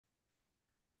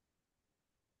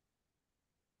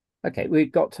Okay,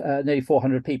 we've got nearly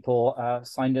 400 people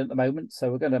signed in at the moment,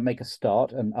 so we're going to make a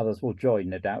start and others will join,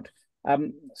 no doubt.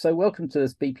 So welcome to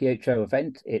this BPhO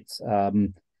event. It's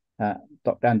Dr.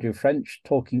 Andrew French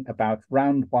talking about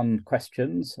round one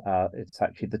questions. It's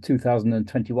actually the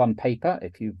 2021 paper,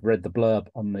 if you've read the blurb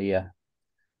on the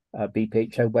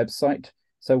BPhO website.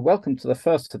 So welcome to the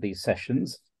first of these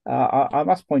sessions. I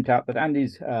must point out that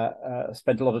Andy's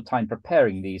spent a lot of time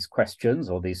preparing these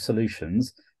questions or these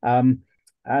solutions.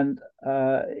 And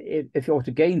if you're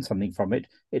to gain something from it,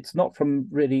 it's not from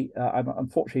really,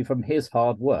 unfortunately, from his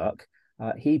hard work.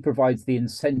 He provides the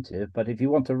incentive, but if you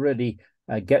want to really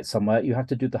get somewhere, you have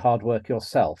to do the hard work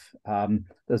yourself.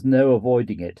 There's no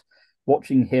avoiding it.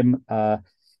 Watching him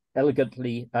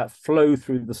elegantly flow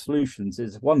through the solutions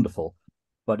is wonderful,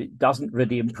 but it doesn't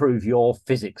really improve your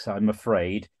physics, I'm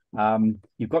afraid.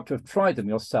 You've got to have tried them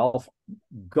yourself,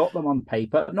 got them on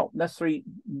paper, not necessarily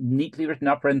neatly written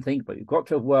up or anything, but you've got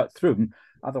to have worked through them.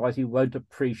 Otherwise, you won't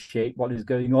appreciate what is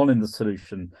going on in the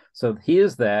solution. So he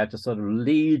is there to sort of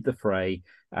lead the fray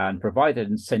and provide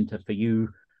an incentive for you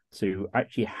to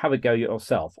actually have a go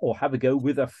yourself or have a go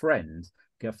with a friend.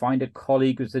 Find a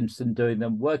colleague who's interested in doing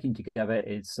them. Working together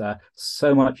is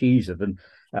so much easier than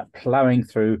ploughing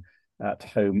through at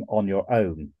home on your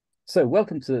own. So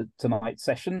welcome to tonight's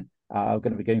session. We're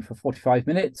going to be going for 45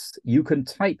 minutes. You can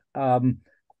type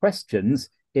questions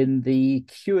in the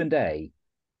Q&A.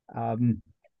 And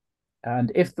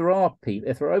if there are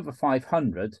over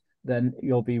 500, then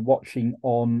you'll be watching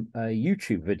on a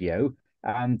YouTube video.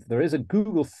 And there is a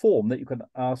Google form that you can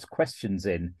ask questions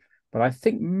in. But I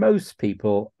think most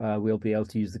people will be able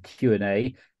to use the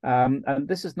Q&A. And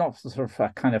this is not sort of a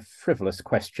kind of frivolous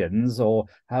questions or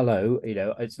hello,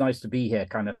 it's nice to be here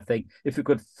kind of thing. If you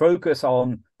could focus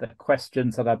on the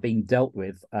questions that are being dealt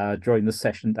with during the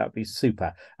session, that would be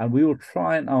super. And we will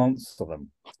try and answer them.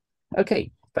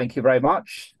 Okay, thank you very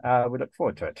much. We look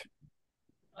forward to it.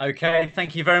 Okay,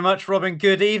 thank you very much, Robin.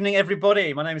 Good evening,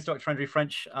 everybody. My name is Dr. Andrew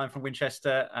French. I'm from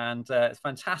Winchester, and it's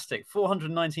fantastic.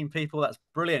 419 people. That's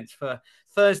brilliant for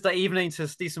Thursday evening to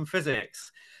do some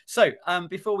physics. So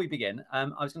before we begin, I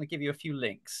was going to give you a few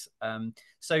links. And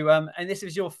this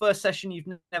is your first session. You've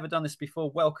never done this before.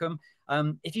 Welcome.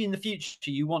 If you in the future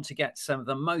you want to get some of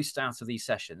the most out of these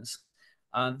sessions,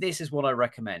 this is what I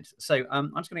recommend. So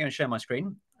I'm just going to go and share my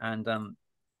screen and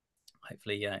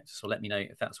hopefully just let me know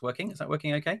if that's working. Is that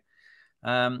working okay?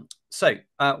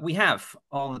 We have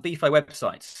on the BPhO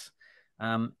website,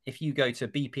 if you go to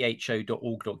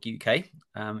bpho.org.uk,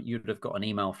 you would have got an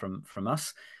email from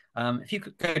us. If you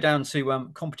could go down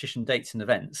to competition dates and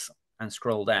events and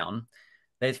scroll down,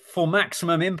 there's for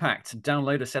maximum impact,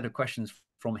 download a set of questions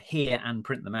from here and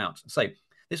print them out. So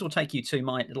this will take you to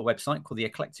my little website called the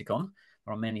Eclecticon.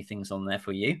 There are many things on there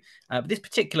for you. But this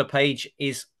particular page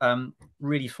is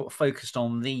really focused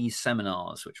on these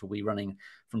seminars, which will be running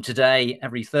from today,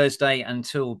 every Thursday,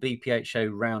 until BPhO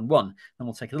round one. Then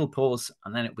we'll take a little pause,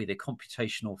 and then it'll be the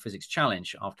Computational Physics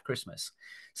Challenge after Christmas.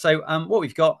 So what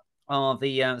we've got are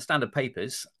the standard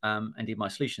papers, indeed my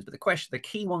solutions. But the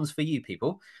key ones for you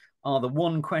people are the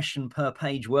one question per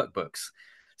page workbooks.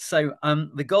 So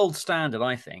the gold standard,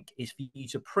 I think, is for you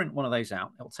to print one of those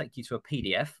out. It'll take you to a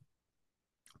PDF.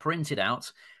 Print it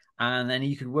out, and then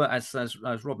you could work, as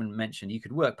Robin mentioned, you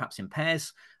could work perhaps in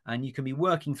pairs, and you can be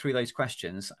working through those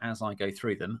questions as I go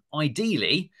through them.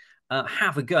 Ideally,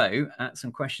 have a go at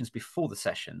some questions before the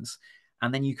sessions,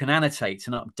 and then you can annotate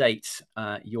and update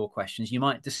your questions. You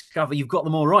might discover you've got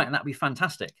them all right, and that'd be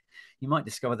fantastic. You might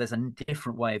discover there's a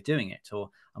different way of doing it,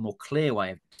 or a more clear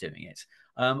way of doing it.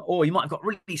 Or you might have got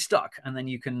really stuck, and then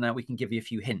we can give you a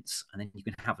few hints, and then you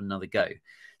can have another go.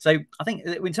 So I think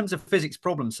in terms of physics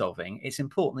problem solving, it's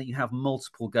important that you have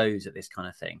multiple goes at this kind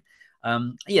of thing.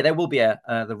 There will be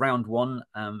the round one.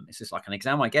 It's just like an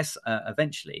exam, I guess,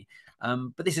 eventually.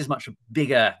 But this is much a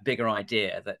bigger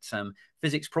idea that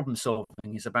physics problem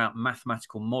solving is about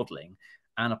mathematical modeling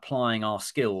and applying our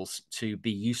skills to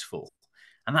be useful.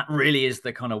 And that really is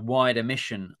the kind of wider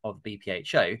mission of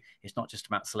BPhO. It's not just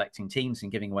about selecting teams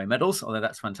and giving away medals, although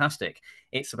that's fantastic.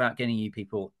 It's about getting you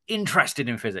people interested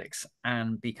in physics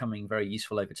and becoming very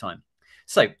useful over time.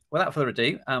 So without further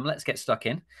ado, let's get stuck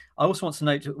in. I also want to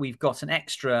note that we've got an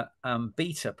extra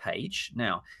beta page.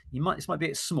 Now, this might be a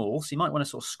bit small, so you might want to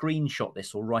sort of screenshot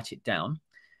this or write it down.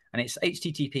 And it's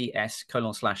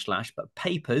https:// but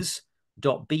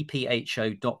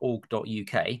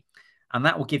papers.bpho.org.uk. And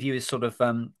that will give you a sort of,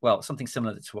 something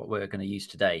similar to what we're going to use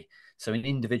today. So in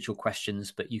individual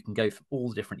questions, but you can go for all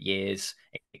the different years,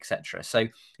 etc. So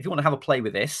if you want to have a play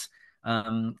with this,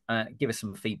 give us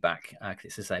some feedback.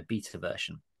 This is a beta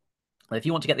version. If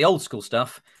you want to get the old school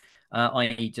stuff,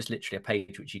 i.e. just literally a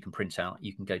page which you can print out.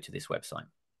 You can go to this website.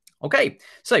 Okay,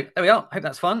 so there we are. Hope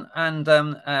that's fun, and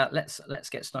let's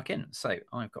get stuck in. So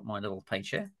I've got my little page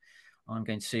here. I'm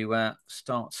going to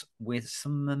start with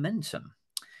some momentum.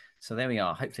 So there we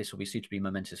are. Hope this will be suitably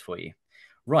momentous for you.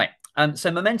 Right.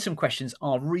 So momentum questions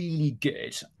are really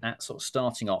good at sort of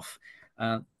starting off.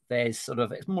 There's sort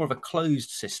of, it's more of a closed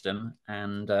system,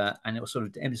 and it will sort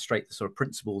of demonstrate the sort of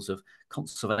principles of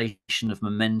conservation of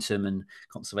momentum and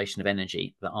conservation of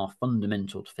energy that are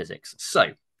fundamental to physics.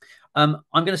 So I'm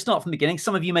going to start from the beginning.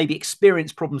 Some of you may be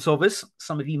experienced problem solvers.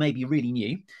 Some of you may be really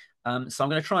new. So I'm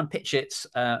going to try and pitch it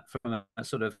from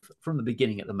the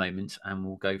beginning at the moment, and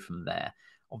we'll go from there.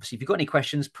 Obviously, if you've got any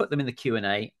questions, put them in the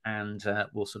Q&A, and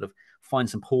we'll sort of find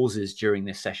some pauses during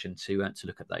this session to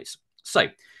look at those. So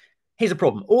here's a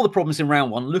problem. All the problems in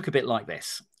round one look a bit like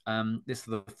this. This is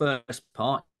the first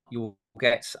part. You'll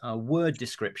get a word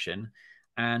description,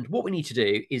 and what we need to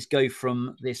do is go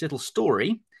from this little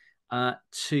story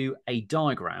to a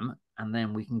diagram, and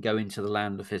then we can go into the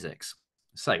land of physics.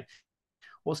 So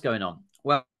what's going on?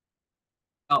 Well,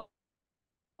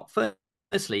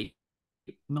 firstly,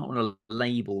 you might want to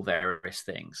label various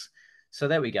things. So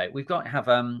there we go. We've got to have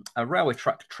a railway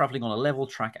track traveling on a level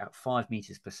track at 5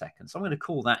 meters per second. So I'm going to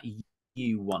call that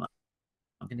U1.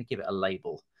 I'm going to give it a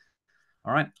label.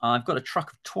 All right. I've got a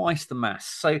truck of twice the mass.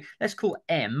 So let's call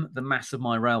M the mass of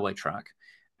my railway track.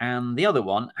 And the other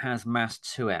one has mass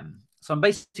 2M. So I'm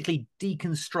basically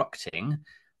deconstructing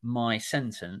my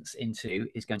sentence into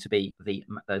is going to be the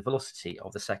velocity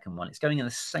of the second one. It's going in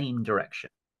the same direction.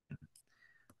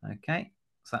 Okay,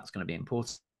 so that's going to be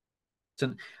important.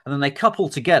 And then they couple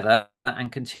together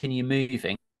and continue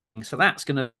moving. So that's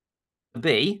going to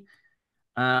be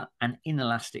an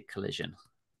inelastic collision.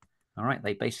 All right,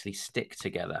 they basically stick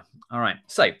together. All right,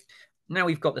 so now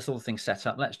we've got this whole thing set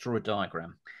up. Let's draw a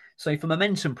diagram. So for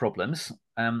momentum problems,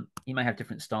 you may have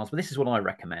different styles, but this is what I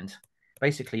recommend.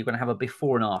 Basically, you're going to have a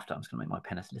before and after. I'm just going to make my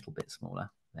pen a little bit smaller.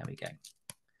 There we go.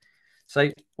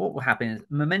 So what will happen is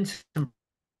momentum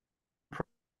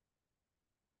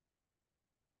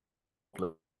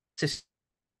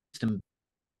system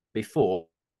before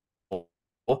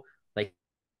they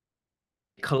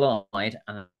collide,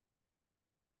 and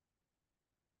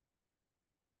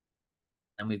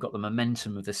we've got the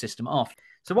momentum of the system after.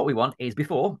 So what we want is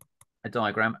before a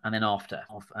diagram and then after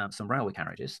of some railway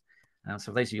carriages.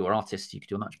 So for those of you who are artists, you could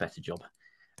do a much better job.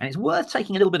 And it's worth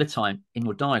taking a little bit of time in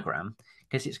your diagram,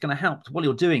 because it's going to help while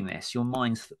you're doing this, your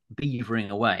mind's beavering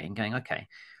away and going, okay,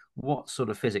 what sort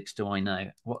of physics do I know?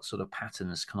 What sort of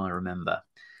patterns can I remember?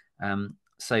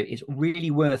 So it's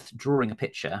really worth drawing a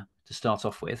picture to start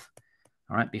off with,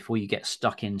 all right, before you get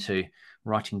stuck into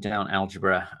writing down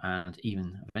algebra and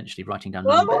even eventually writing down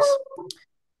numbers.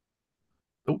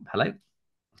 Oh, hello.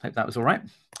 Hope that was all right.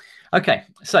 Okay,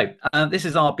 so this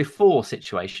is our before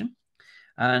situation.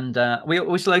 And are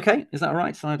we still okay? Is that all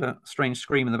right? So I had a strange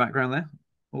scream in the background there.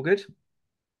 All good?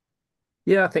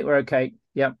 Yeah, I think we're okay.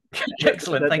 Yeah.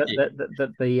 Excellent. Thank you.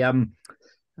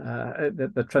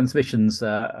 The transmission's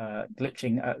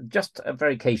glitching just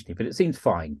very occasionally, but it seems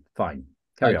fine. Fine.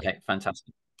 Carry on. Okay,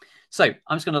 fantastic. So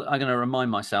I'm gonna remind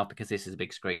myself, because this is a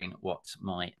big screen, what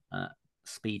my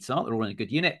speeds are. They're all in a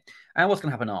good unit. And what's going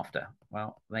to happen after?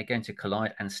 Well, they're going to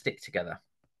collide and stick together.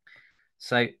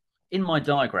 So in my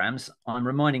diagrams, I'm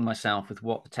reminding myself with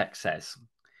what the text says.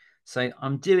 So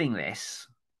I'm doing this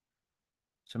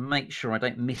to make sure I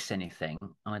don't miss anything,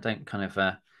 and I don't kind of,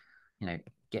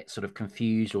 get sort of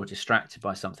confused or distracted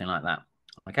by something like that.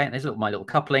 Okay, there's my little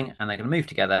coupling, and they're going to move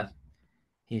together.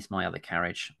 Here's my other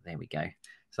carriage. There we go.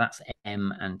 So that's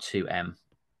M and 2M.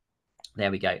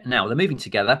 There we go. Now they're moving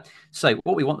together. So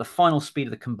what we want, the final speed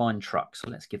of the combined truck. So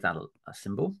let's give that a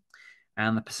symbol.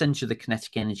 And the percentage of the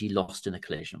kinetic energy lost in a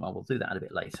collision. Well, we'll do that a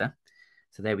bit later.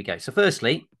 So there we go. So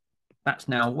firstly, that's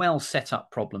now a well set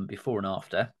up problem before and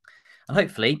after. And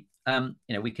hopefully,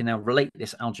 we can now relate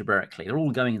this algebraically. They're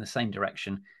all going in the same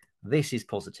direction. This is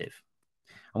positive.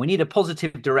 And we need a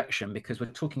positive direction because we're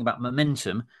talking about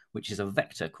momentum, which is a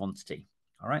vector quantity.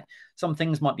 All right. Some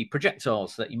things might be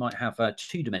projectiles that you might have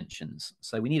 2 dimensions.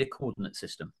 So we need a coordinate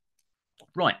system.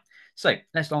 Right. So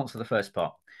let's answer the first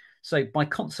part. So by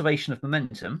conservation of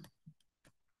momentum,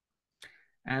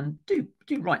 and do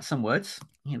write some words.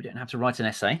 We don't have to write an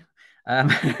essay,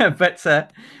 but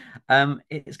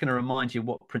it's going to remind you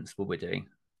what principle we're doing.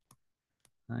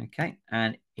 Okay.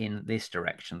 And in this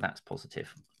direction, that's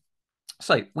positive.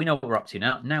 So we know what we're up to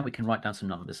now. Now we can write down some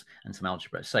numbers and some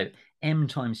algebra. So M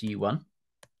times U1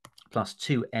 plus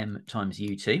 2M times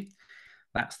U2.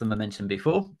 That's the momentum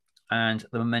before. And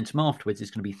the momentum afterwards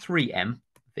is going to be 3M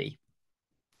V.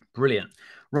 Brilliant.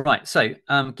 Right, so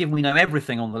given we know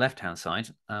everything on the left-hand side,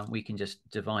 we can just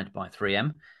divide by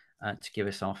 3m to give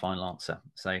us our final answer.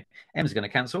 So m is going to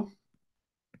cancel.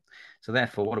 So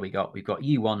therefore, what do we got? We've got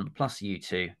u1 plus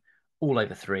u2 all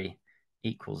over 3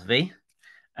 equals v.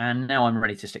 And now I'm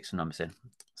ready to stick some numbers in.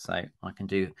 So I can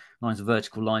do a nice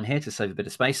vertical line here to save a bit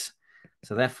of space.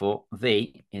 So therefore,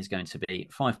 v is going to be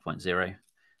 5.0.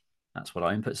 That's what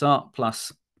our inputs are,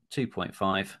 plus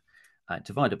 2.5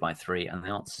 divided by 3. And the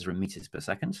answers are in meters per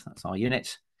second. That's our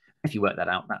unit. If you work that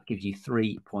out, that gives you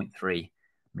 3.3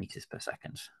 meters per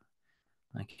second.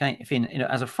 Okay, if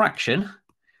as a fraction,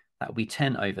 that will be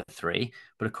 10 over 3.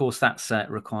 But of course, that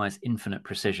requires infinite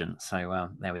precision. So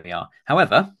there we are.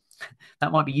 However,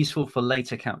 that might be useful for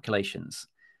later calculations.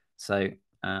 So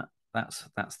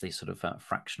that's the sort of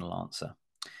fractional answer.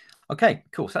 Okay,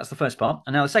 cool. So that's the first part.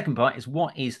 And now the second part is,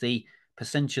 what is the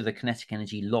percentage of the kinetic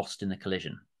energy lost in the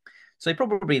collision? So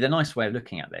probably the nice way of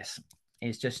looking at this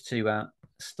is just to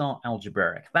start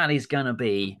algebraic. That is going to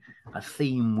be a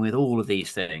theme with all of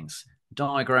these things.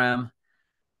 Diagram,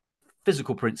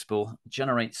 physical principle,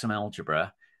 generate some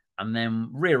algebra, and then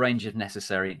rearrange if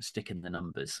necessary, stick in the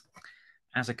numbers.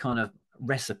 As a kind of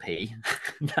recipe,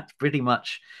 that's pretty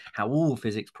much how all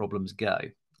physics problems go.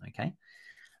 Okay,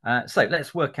 so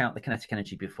let's work out the kinetic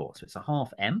energy before. So it's a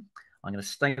half m. I'm going to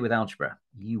stay with algebra.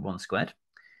 u1 squared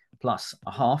plus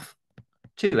a half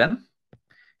 2m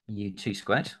u2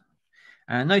 squared.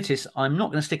 And notice I'm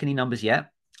not going to stick any numbers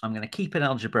yet. I'm going to keep it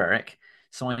algebraic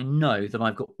so I know that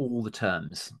I've got all the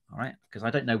terms, all right? Because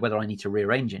I don't know whether I need to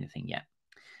rearrange anything yet.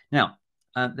 Now,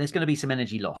 there's going to be some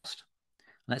energy lost.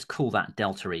 Let's call that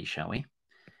delta E, shall we?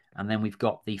 And then we've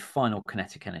got the final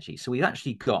kinetic energy. So we've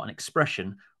actually got an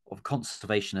expression of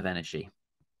conservation of energy.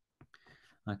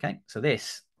 Okay, so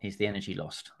this is the energy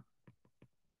lost.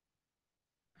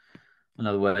 In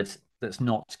other words, that's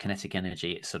not kinetic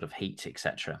energy, it's sort of heat,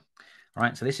 etc. All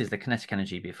right, so this is the kinetic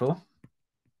energy before.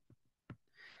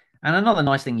 And another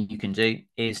nice thing you can do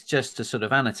is just to sort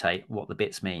of annotate what the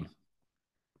bits mean.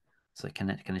 So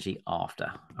kinetic energy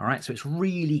after. All right, so it's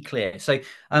really clear. So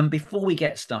before we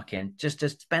get stuck in, just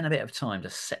spend a bit of time to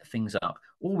set things up.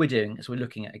 All we're doing is we're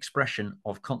looking at expression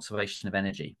of conservation of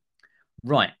energy.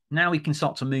 Right, now we can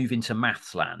start to move into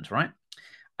maths land, right?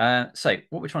 So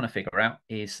what we're trying to figure out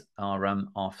is our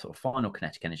sort of final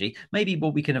kinetic energy. Maybe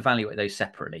we can evaluate those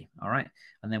separately, all right?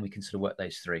 And then we can sort of work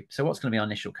those through. So what's going to be our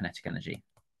initial kinetic energy?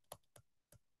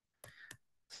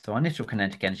 So our initial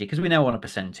kinetic energy, because we know on a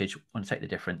percentage, we want to take the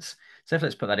difference. So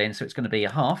let's put that in. So it's going to be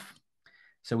a half.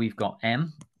 So we've got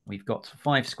m, we've got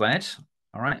 5 squared,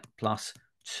 all right, plus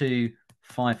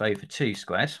 5 over 2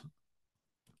 squared.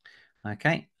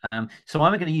 Okay, so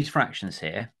I'm going to use fractions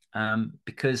here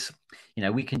because,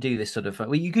 we can do this sort of,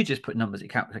 well, you could just put numbers,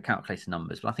 calculate the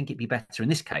numbers, but I think it'd be better in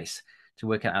this case to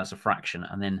work it out as a fraction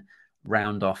and then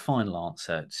round our final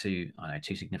answer to, I don't know,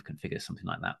 2 significant figures, something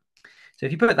like that. So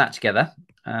if you put that together,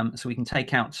 so we can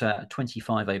take out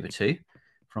 25 over 2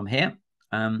 from here,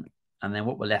 and then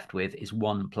what we're left with is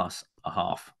 1 plus a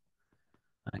half.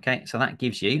 Okay, so that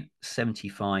gives you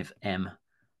 75m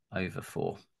over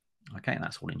 4. Okay, and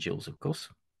that's all in joules, of course.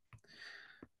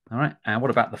 All right, and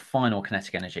what about the final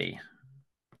kinetic energy?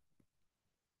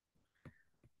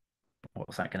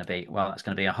 What's that going to be? Well, that's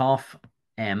going to be a half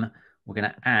m. We're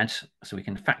going to add, so we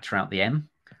can factor out the m,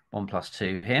 1 plus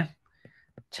 2 here.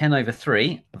 10 over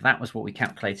 3, that was what we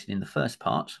calculated in the first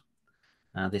part,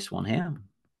 this one here.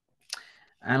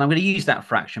 And I'm going to use that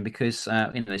fraction because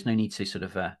there's no need to sort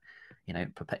of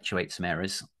perpetuate some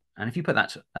errors. And if you put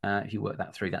that, if you work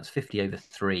that through, that's 50 over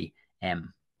 3m.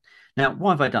 Now,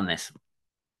 why have I done this?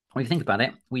 When you think about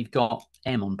it, we've got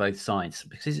m on both sides.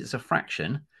 Because it's a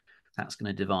fraction, that's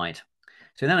going to divide.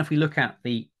 So then if we look at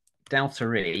the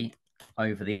delta E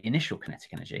over the initial kinetic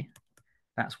energy,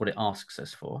 that's what it asks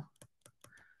us for.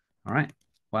 All right,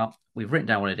 well, we've written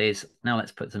down what it is. Now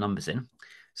let's put the numbers in.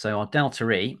 So our delta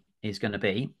E is going to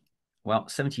be, well,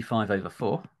 75 over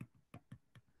 4.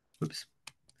 Oops,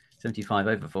 75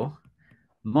 over 4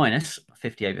 minus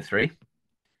 50 over 3.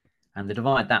 And they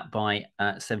divide that by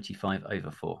 75 over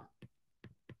 4.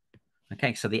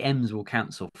 Okay, so the m's will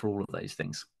cancel for all of those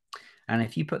things. And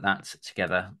if you put that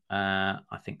together,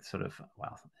 I think sort of,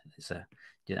 well,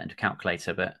 do that into a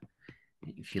calculator, but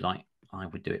if you like, I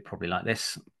would do it probably like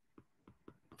this.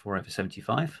 4 over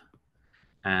 75,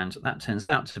 and that turns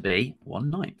out to be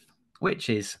 1/9, which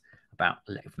is about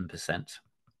 11%.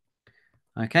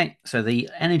 Okay, so the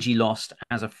energy lost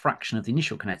as a fraction of the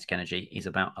initial kinetic energy is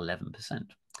about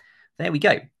 11%. There we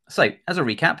go. So as a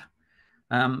recap,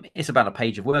 it's about a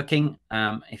page of working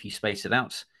if you space it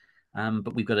out,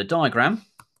 but we've got a diagram.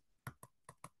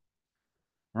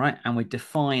 right? And we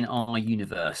define our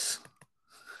universe.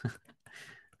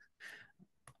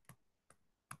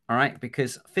 All right,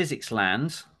 because physics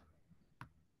land,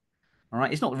 all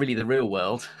right, it's not really the real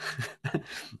world.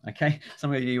 Okay,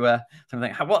 some of you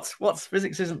think, what's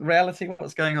physics isn't reality?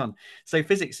 What's going on? So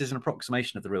physics is an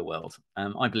approximation of the real world.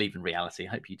 I believe in reality.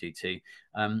 I hope you do too.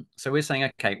 So we're saying,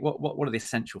 okay, what are the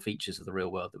essential features of the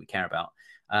real world that we care about?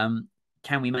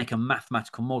 Can we make a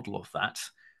mathematical model of that,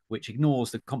 which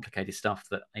ignores the complicated stuff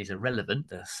that is irrelevant,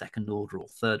 the second order or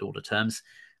third order terms?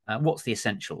 What's the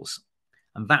essentials?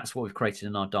 And that's what we've created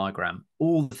in our diagram.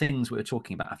 All the things we were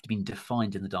talking about have to be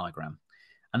defined in the diagram.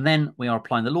 And then we are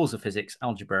applying the laws of physics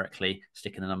algebraically,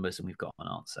 sticking the numbers, and we've got an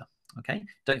answer. Okay,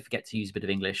 don't forget to use a bit of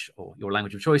English or your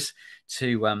language of choice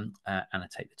to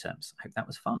annotate the terms. I hope that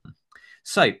was fun.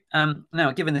 So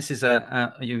now, given this is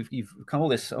you've come all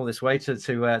this way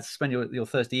to spend your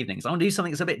Thursday evenings, I want to do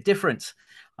something that's a bit different.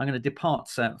 I'm going to depart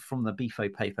from the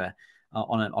BPhO paper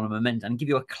on a momentum and give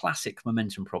you a classic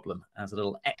momentum problem as a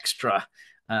little extra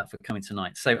for coming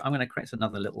tonight. So I'm going to create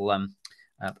another little.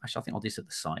 Actually, I think I'll do this at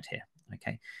the side here.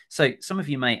 Okay, so some of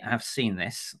you may have seen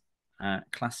this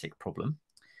classic problem.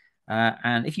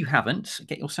 And if you haven't,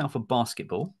 get yourself a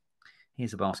basketball.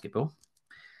 Here's a basketball.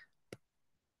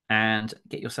 And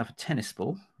get yourself a tennis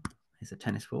ball. Here's a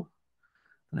tennis ball.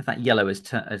 I don't know if that yellow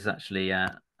has actually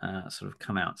sort of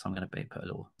come out. So I'm going to put a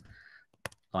little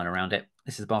line around it.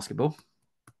 This is a basketball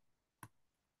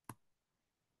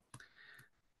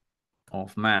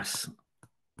of mass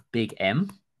big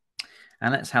M.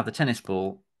 And let's have the tennis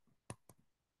ball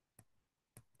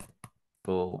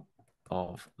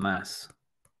of mass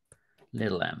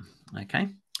little m. Okay.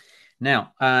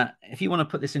 Now, if you want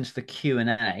to put this into the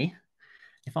Q&A,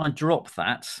 if I drop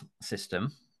that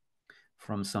system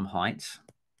from some height,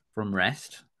 from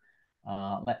rest,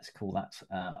 let's call that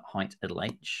height little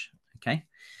h, okay?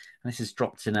 And this is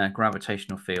dropped in a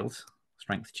gravitational field,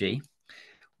 strength G.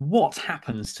 What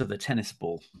happens to the tennis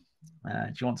ball?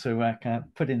 Do you want to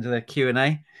put into the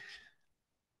Q&A?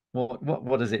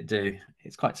 What does it do?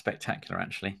 It's quite spectacular,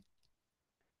 actually.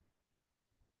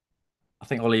 I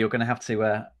think, Ollie, you're going to have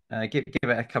to give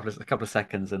it a couple of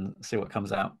seconds and see what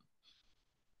comes out.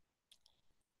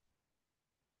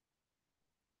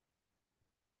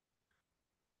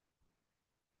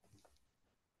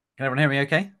 Can everyone hear me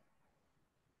okay?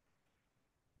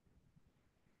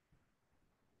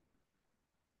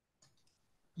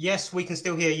 Yes, we can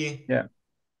still hear you. Yeah.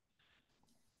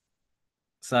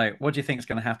 So what do you think is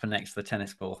going to happen next to the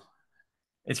tennis ball?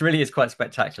 It really is quite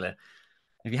spectacular.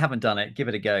 If you haven't done it, give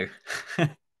it a go.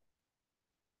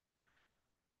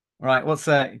 Right, what's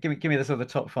give me the sort of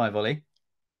the top 5, Ollie.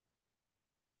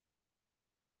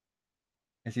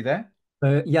 Is he there?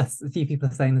 So yes, a few people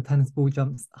are saying the tennis ball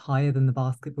jumps higher than the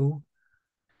basketball.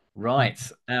 Right.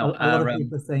 Now, a lot of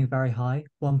people are saying very high.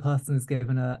 One person is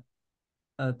given a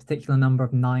particular number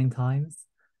of 9 times.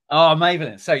 Oh,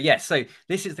 amazing. So yes, so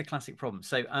this is the classic problem.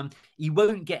 So you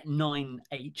won't get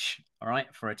 9H, all right,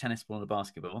 for a tennis ball and a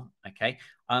basketball, okay?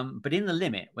 But in the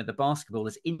limit where the basketball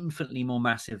is infinitely more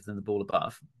massive than the ball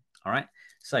above, all right?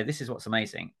 So this is what's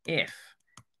amazing. If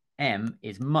M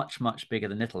is much, much bigger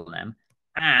than little m,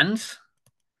 and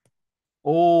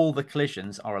all the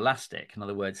collisions are elastic, in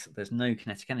other words, there's no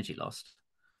kinetic energy lost,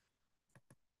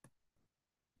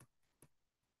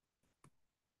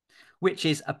 which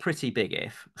is a pretty big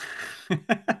if.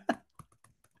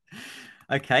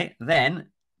 Okay, then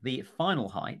the final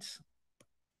height,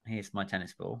 here's my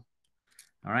tennis ball,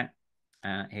 all right,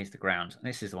 here's the ground.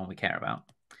 This is the one we care about.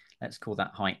 Let's call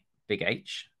that height big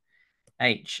H.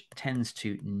 H tends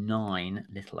to 9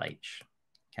 little h,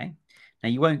 okay? Now,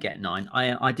 you won't get 9.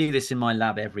 I do this in my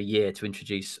lab every year to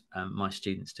introduce my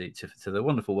students to the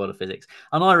wonderful world of physics,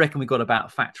 and I reckon we've got about a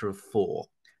factor of 4.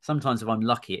 Sometimes if I'm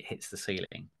lucky, it hits the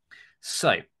ceiling.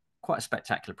 So quite a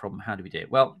spectacular problem. How do we do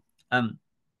it? Well,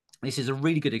 this is a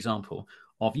really good example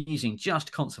of using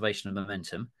just conservation of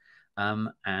momentum,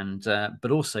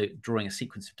 but also drawing a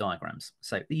sequence of diagrams.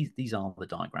 So these are the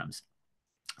diagrams.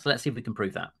 So let's see if we can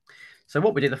prove that. So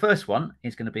what we do, the first one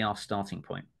is going to be our starting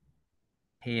point.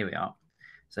 Here we are.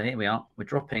 So here we are. We're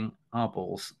dropping our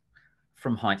balls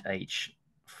from height h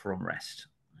from rest.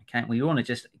 Okay, we want to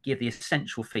just give the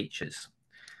essential features.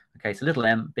 Okay, so little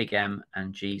m, big M,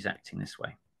 and G is acting this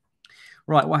way.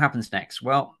 Right, what happens next?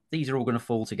 Well, these are all going to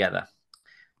fall together.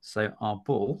 So our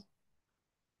ball,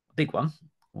 big one,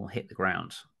 will hit the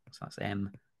ground. So that's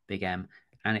M, big M,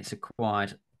 and it's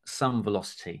acquired some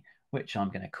velocity, which I'm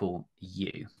going to call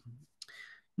U.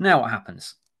 Now what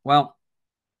happens? Well,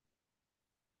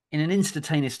 in an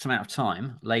instantaneous amount of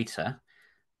time later,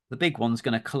 the big one's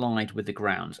going to collide with the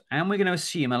ground, and we're going to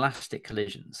assume elastic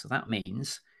collision. So that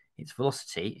means its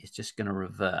velocity is just going to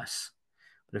reverse.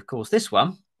 But of course, this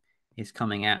one is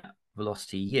coming at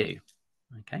velocity u.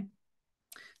 Okay,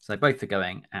 so both are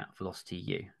going at velocity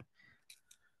u.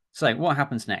 So what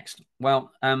happens next?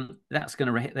 Well, that's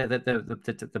going to hit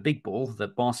the big ball. The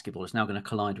basketball is now going to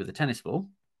collide with the tennis ball.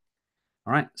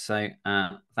 All right, so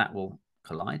that will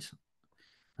collide.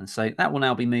 And so that will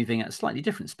now be moving at a slightly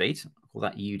different speed. I'll call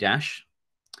that u dash.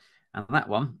 And that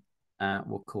one,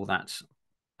 we'll call that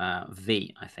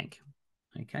v, I think.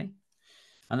 Okay.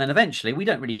 And then eventually, we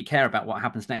don't really care about what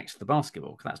happens next to the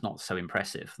basketball, because that's not so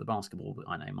impressive. The basketball,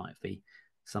 I know, might be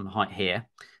some height here.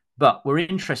 But we're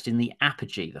interested in the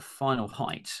apogee, the final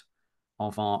height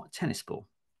of our tennis ball.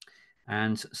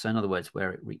 And so in other words,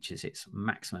 where it reaches its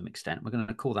maximum extent, we're going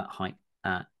to call that height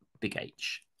big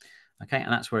H. Okay,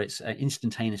 and that's where it's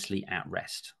instantaneously at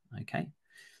rest. Okay,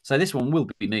 so this one will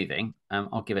be moving.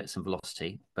 I'll give it some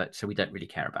velocity, but so we don't really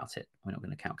care about it. We're not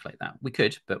going to calculate that. We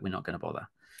could, but we're not going to bother.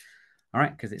 All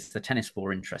right, because it's the tennis ball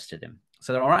we're interested in.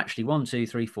 So there are actually 1, 2,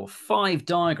 3, 4, 5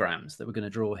 diagrams that we're going to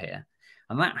draw here.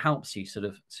 And that helps you sort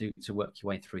of to work your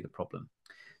way through the problem.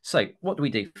 So what do we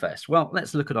do first? Well,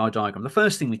 let's look at our diagram. The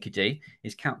first thing we could do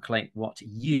is calculate what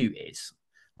U is.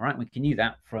 All right, we can use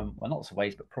that from, well, lots of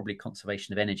ways, but probably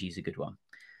conservation of energy is a good one.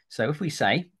 So if we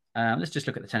say, let's just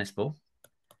look at the tennis ball.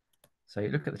 So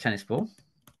look at the tennis ball.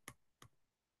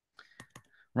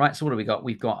 Right, so what do we got?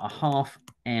 We've got a half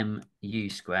mu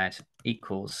squared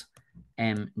equals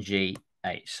mgh.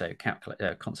 So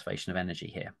calculate conservation of energy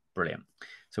here. Brilliant.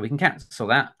 So we can cancel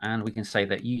that, and we can say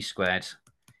that u squared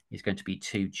is going to be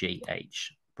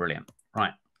 2gh. Brilliant.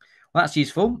 Right. Well, that's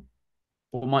useful,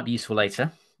 or might be useful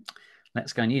later.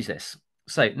 Let's go and use this.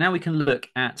 So now we can look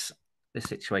at the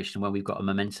situation where we've got a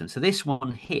momentum. So this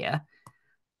one here,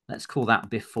 let's call that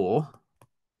before.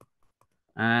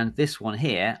 And this one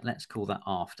here, let's call that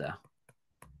after.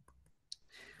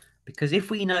 Because if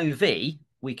we know V,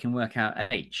 we can work out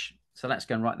H. So let's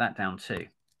go and write that down too.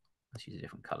 Let's use a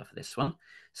different color for this one.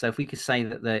 So if we could say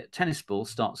that the tennis ball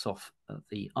starts off at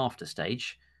the after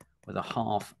stage with a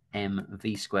half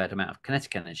mv squared amount of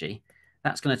kinetic energy,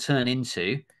 that's going to turn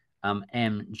into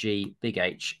mg big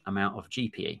H amount of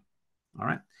GPE. All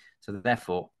right. So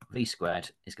therefore, v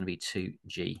squared is going to be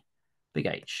 2g big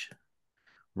H.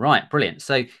 Right, brilliant.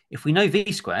 So if we know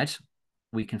v squared,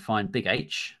 we can find big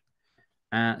H.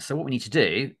 So what we need to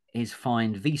do is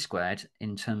find v squared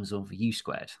in terms of u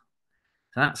squared.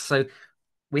 So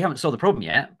we haven't solved the problem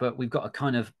yet, but we've got a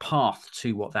kind of path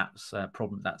to what that's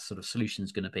problem, that sort of solution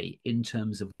is going to be in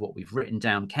terms of what we've written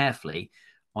down carefully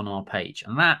on our page.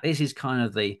 And this is kind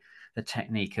of the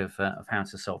technique of how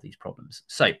to solve these problems.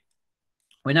 So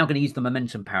we're now going to use the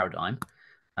momentum paradigm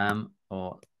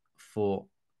or for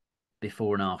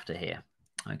before and after here.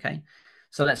 Okay,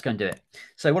 so let's go and do it.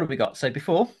 So what have we got? So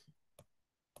before,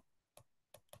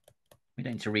 we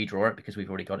don't need to redraw it because we've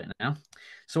already got it now.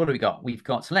 So what do we got? We've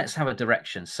got, so let's have a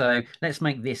direction. So let's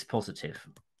make this positive.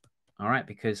 All right,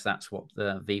 because that's what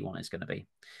the V1 is going to be.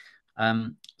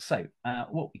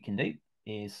 What we can do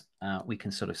is we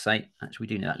can sort of say, actually, we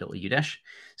do need that little U dash.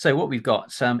 So what we've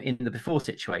got in the before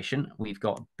situation, we've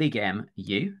got big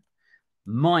MU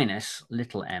minus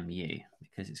little mu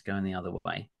because it's going the other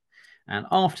way. And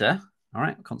after, all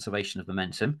right, conservation of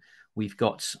momentum, we've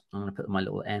got, I'm going to put my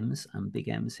little m's and big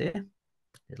M's here.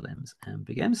 Little m's and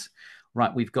big M's.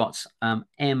 Right, we've got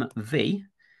mv,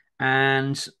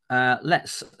 and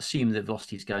let's assume the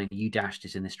velocity is going, u dashed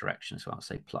is in this direction, so I'll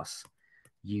say plus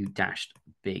u dashed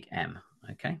big M,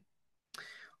 okay?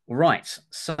 All right,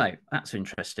 so that's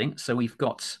interesting. So we've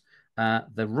got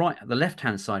the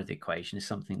left-hand side of the equation is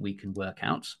something we can work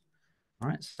out. All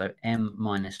right, so m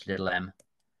minus little m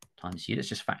times u. Let's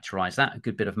just factorize that. A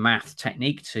good bit of math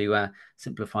technique to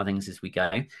simplify things as we go.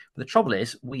 But the trouble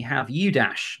is we have u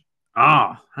dash.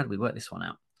 How do we work this one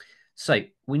out? So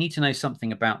we need to know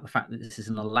something about the fact that this is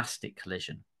an elastic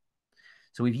collision.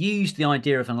 So we've used the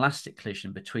idea of an elastic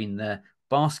collision between the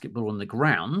basketball and the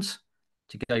ground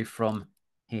to go from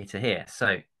here to here.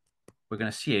 So we're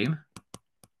going to assume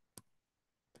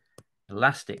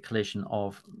elastic collision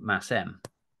of mass m.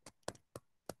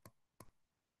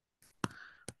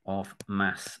 Of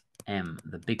mass m,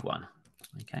 the big one.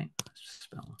 Okay, let's just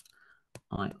spell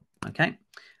I. Okay,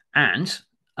 and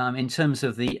in terms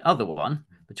of the other one,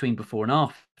 between before and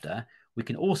after, we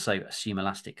can also assume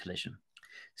elastic collision.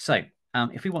 So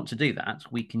if we want to do that,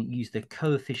 we can use the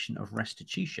coefficient of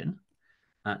restitution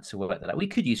to work that out. We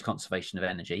could use conservation of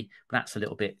energy, but that's a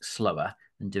little bit slower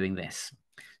than doing this.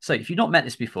 So if you've not met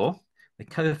this before, the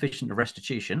coefficient of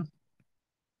restitution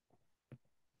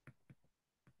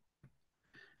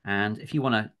And if you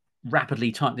want to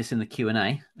rapidly type this in the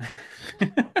Q&A,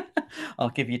 I'll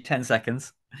give you 10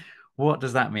 seconds. What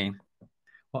does that mean?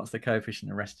 What's the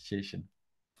coefficient of restitution?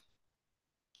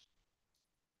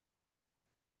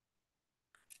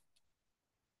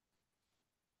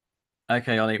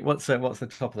 Okay, Ollie, what's the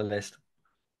top of the list?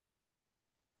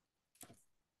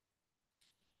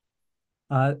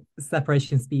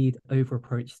 Separation speed over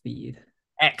approach speed.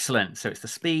 Excellent. So it's the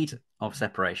speed of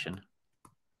separation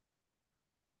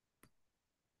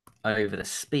over the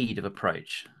speed of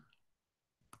approach.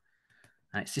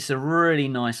 And it's just a really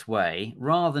nice way,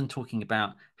 rather than talking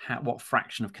about what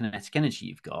fraction of kinetic energy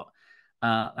you've got,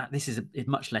 this is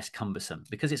much less cumbersome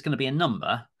because it's going to be a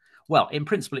number. Well, in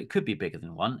principle, it could be bigger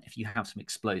than 1 if you have some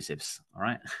explosives. All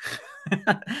right. I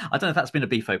don't know if that's been a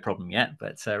BPhO problem yet,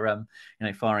 but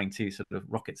firing 2 sort of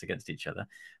rockets against each other.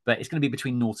 But it's going to be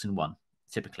between 0 and 1,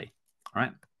 typically. All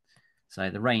right. So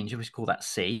the range, if we call that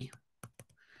C.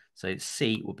 So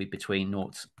C will be between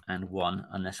 0 and 1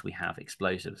 unless we have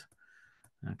explosives.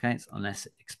 Okay, so unless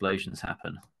explosions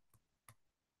happen,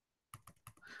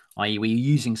 i.e. we're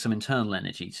using some internal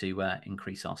energy to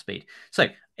increase our speed. So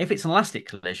if it's an elastic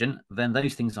collision, then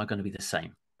those things are going to be the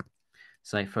same.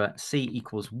 So for C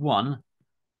equals 1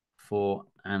 for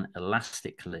an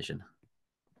elastic collision.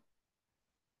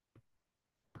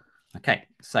 Okay,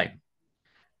 so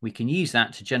we can use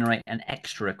that to generate an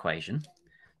extra equation.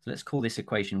 So let's call this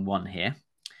equation 1 here.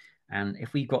 And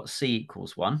if we've got C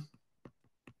equals 1,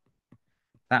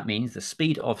 that means the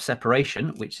speed of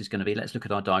separation, which is going to be, let's look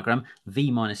at our diagram, V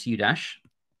minus U dash,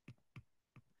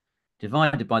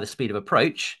 divided by the speed of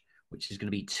approach, which is going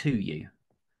to be 2U.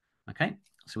 Okay,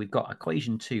 so we've got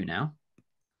equation 2 now,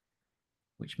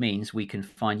 which means we can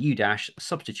find U dash,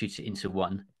 substitute it into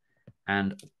 1,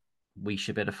 and we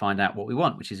should be able to find out what we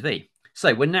want, which is V.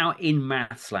 So we're now in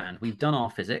maths land. We've done our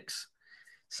physics.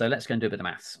 So let's go and do a bit of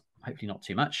maths. Hopefully not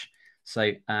too much.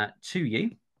 So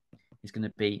 2U is going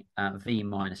to be V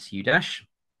minus U dash.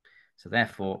 So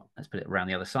therefore, let's put it around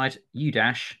the other side. U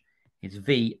dash is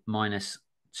V minus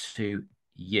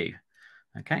 2U.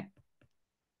 Okay.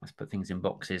 Let's put things in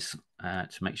boxes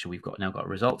to make sure we've now got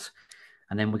results.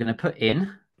 And then we're going to put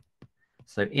in,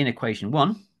 so in equation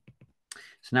 1,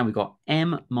 so now we've got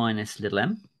M minus little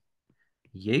m,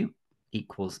 U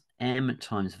equals M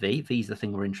times V. V is the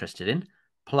thing we're interested in,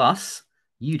 plus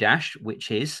U dash, which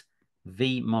is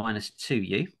V minus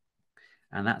 2U.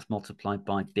 And that's multiplied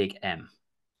by big M.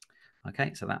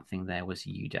 Okay, so that thing there was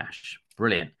U dash.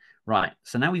 Brilliant. Right,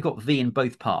 so now we've got V in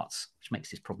both parts, which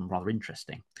makes this problem rather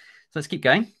interesting. So let's keep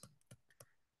going.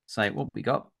 So what we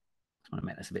got, I want to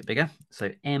make this a bit bigger.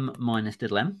 So M minus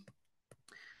little m,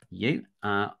 U,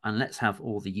 and let's have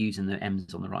all the U's and the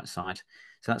M's on the right side.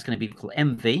 So that's going to be called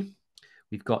MV.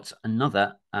 We've got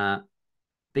another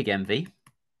big MV,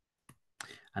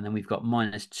 and then we've got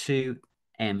minus 2MU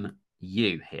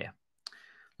here.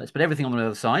 Let's put everything on the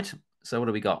other side. So what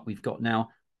do we got? We've got now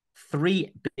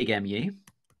 3 big MU.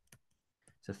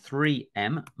 So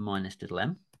 3M minus little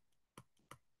m.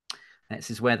 This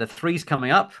is where the 3's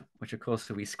coming up, which of course,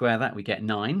 if we square that, we get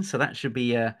 9. So that should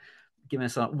be giving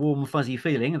us a warm, fuzzy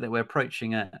feeling that we're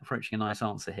approaching a nice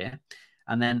answer here.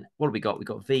 And then what have we got? We've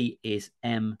got V is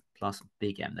M plus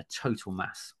big M, the total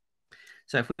mass.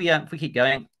 So if we keep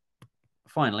going,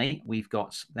 finally, we've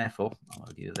got, therefore,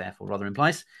 I'll do the therefore rather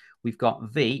implies, we've got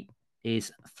V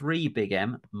is 3 big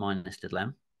M minus little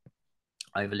m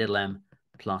over little m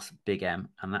plus big M,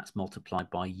 and that's multiplied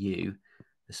by U,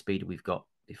 the speed we've got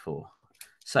before.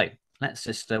 So let's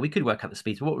just, we could work out the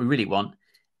speeds, but what we really want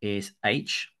is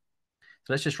H.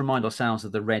 So let's just remind ourselves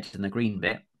of the red and the green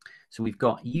bit. So we've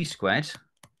got U squared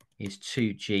is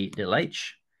 2G little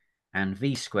h, and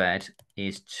V squared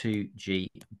is 2G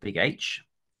big H.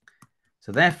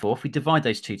 So therefore, if we divide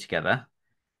those two together,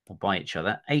 or by each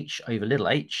other, H over little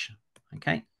h,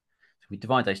 okay? So we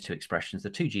divide those two expressions, the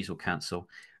two G's will cancel,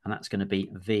 and that's going to be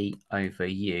V over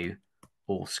U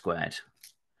all squared.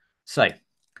 So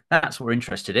that's what we're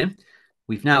interested in.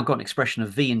 We've now got an expression of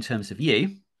V in terms of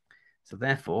U. So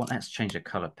therefore, let's change the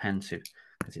color pen to,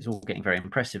 because it's all getting very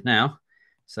impressive now.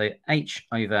 So H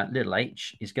over little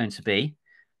h is going to be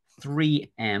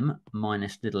 3M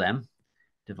minus little m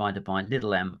divided by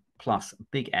little m plus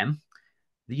big M.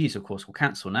 The U's, of course, will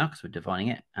cancel now because we're dividing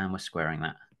it and we're squaring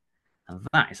that. And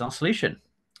that is our solution.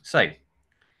 So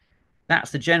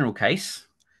that's the general case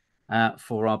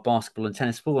for our basketball and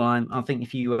tennis ball. I think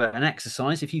if you an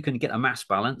exercise, if you can get a mass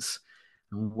balance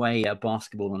and weigh a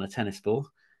basketball and a tennis ball,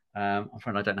 I'm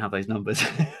afraid I don't have those numbers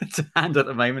to hand at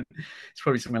the moment. It's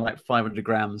probably something like 500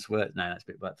 grams worth. No, that's a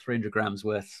bit about 300 grams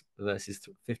worth versus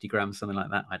 50 grams, something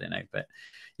like that. I don't know, but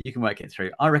you can work it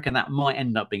through. I reckon that might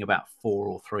end up being about 4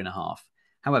 or 3.5.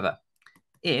 However,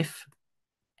 if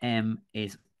m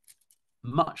is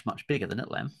much, much bigger than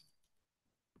little m,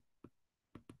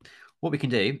 what we can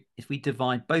do is we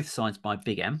divide both sides by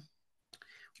big M.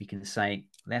 We can say,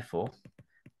 therefore,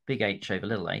 big H over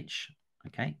little h,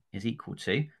 okay, is equal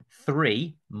to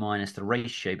 3 minus the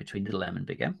ratio between little m and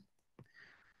big M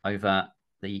over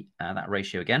the that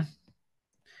ratio again,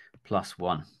 plus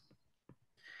 1.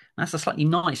 That's a slightly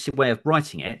nicer way of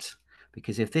writing it,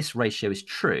 because if this ratio is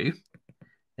true,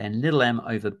 then little m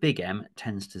over big M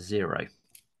tends to 0.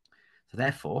 So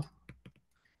therefore,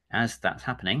 as that's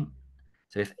happening,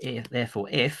 so therefore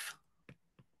if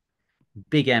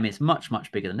big M is much,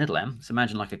 much bigger than little m, so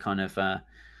imagine like a kind of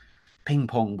ping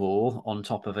pong ball on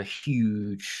top of a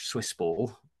huge Swiss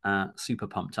ball, super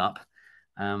pumped up,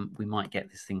 we might get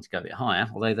this thing to go a bit higher.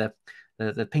 Although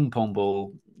the ping pong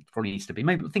ball probably needs to be,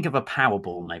 maybe think of a power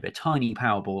ball, maybe a tiny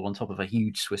power ball on top of a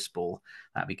huge Swiss ball.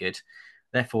 That'd be good.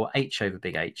 Therefore, H over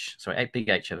big H, sorry, big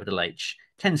H over little h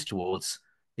tends towards,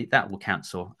 that will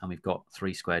cancel, and we've got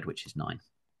 3 squared, which is 9.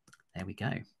 There we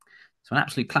go. So an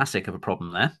absolute classic of a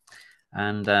problem there.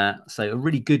 And so a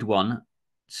really good one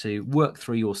to work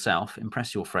through yourself,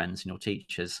 impress your friends and your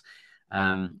teachers.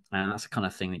 And that's the kind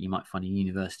of thing that you might find in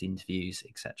university interviews,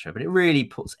 etc. But it really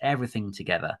puts everything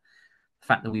together. The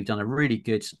fact that we've done a really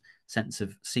good sequence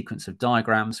of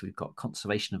diagrams, we've got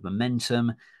conservation of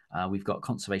momentum, we've got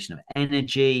conservation of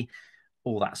energy,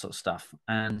 all that sort of stuff.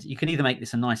 And you can either make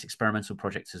this a nice experimental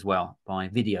project as well by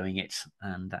videoing it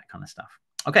and that kind of stuff.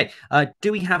 Okay,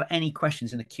 do we have any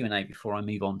questions in the Q&A before I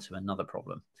move on to another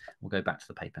problem? We'll go back to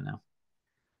the paper now.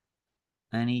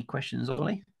 Any questions,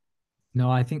 Ollie?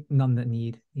 No, I think none that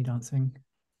need answering.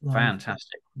 Live.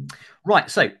 Fantastic. Right,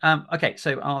 so okay,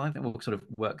 so I think we'll sort of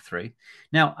work through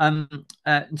now.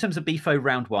 In terms of BPhO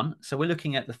round 1, so we're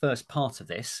looking at the first part of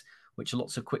this, which are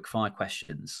lots of quick fire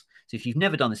questions. So if you've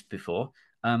never done this before,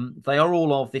 they are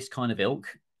all of this kind of ilk.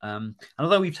 And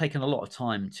although we've taken a lot of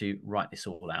time to write this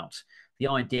all out, the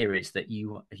idea is that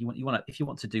if you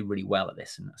want to do really well at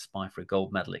this and aspire for a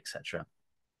gold medal, etc.,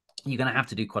 you're going to have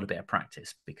to do quite a bit of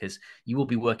practice, because you will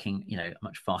be working,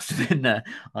 much faster than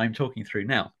I'm talking through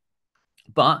now.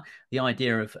 But the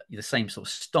idea of the same sort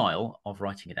of style of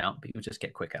writing it out, but you'll just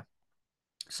get quicker.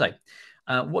 So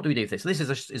what do we do with this? This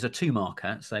is a 2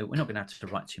 marker, so we're not going to have to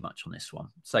write too much on this one.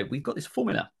 So we've got this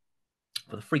formula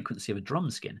for the frequency of a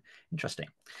drum skin. Interesting.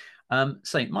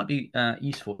 So it might be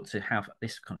useful to have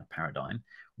this kind of paradigm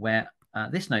where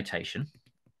this notation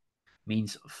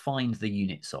means find the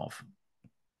units of.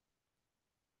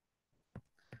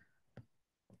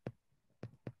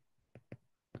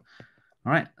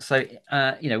 All right. So,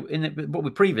 what we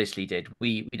previously did,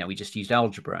 we just used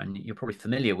algebra, and you're probably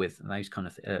familiar with those kind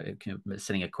of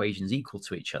setting equations equal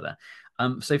to each other.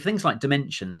 So for things like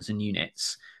dimensions and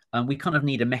units, we kind of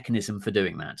need a mechanism for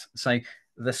doing that. So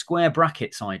the square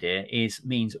brackets idea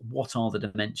means what are the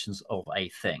dimensions of a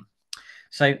thing.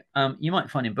 So you might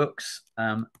find in books,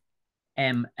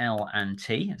 M, L, and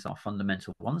T as our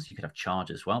fundamental ones. You could have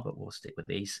charge as well, but we'll stick with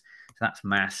these. So that's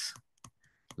mass,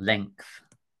 length,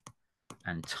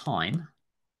 and time.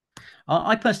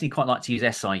 I personally quite like to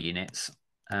use SI units.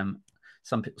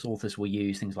 Some authors will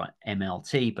use things like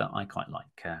MLT, but I quite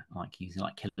like using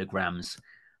like kilograms,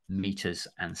 meters,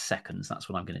 and seconds. That's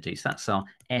what I'm going to do. So that's our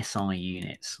SI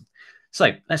units.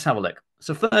 So let's have a look.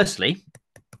 So firstly,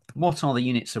 what are the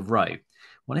units of rho?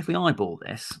 Well, if we eyeball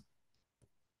this,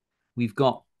 we've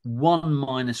got 1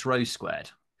 minus rho squared.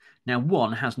 Now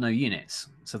 1 has no units,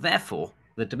 so therefore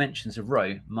the dimensions of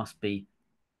rho must be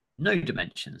no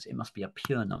dimensions. It must be a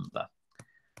pure number.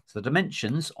 So the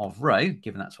dimensions of rho,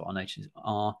 given that's what our notions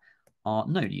are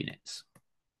no units.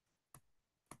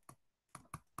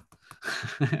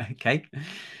 Okay,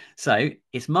 so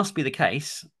it must be the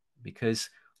case, because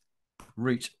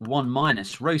root 1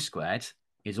 minus rho squared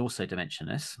is also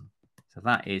dimensionless. So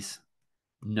that is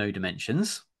no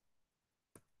dimensions,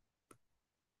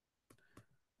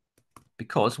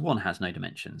 because 1 has no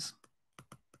dimensions.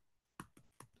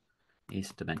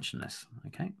 Is dimensionless.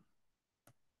 Okay,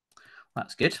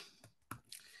 that's good.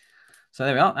 So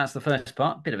there we are. That's the first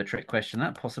part. Bit of a trick question,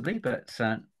 that possibly, but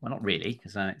well, not really,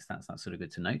 because that's sort of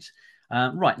good to note.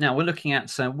 Right, now we're looking at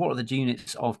what are the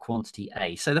units of quantity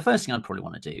A. So the first thing I'd probably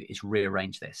want to do is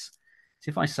rearrange this. So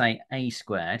if I say A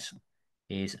squared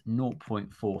is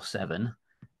 0.47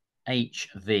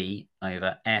 HV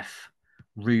over F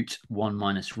root 1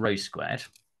 minus rho squared.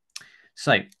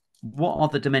 So what are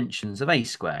the dimensions of a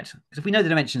squared? Because if we know the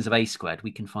dimensions of a squared,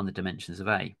 we can find the dimensions of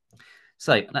a.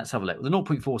 So let's have a look. Well, the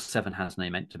 0.47 has no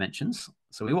dimensions.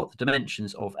 So we want the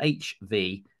dimensions of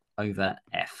HV over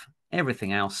F.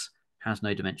 Everything else has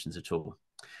no dimensions at all.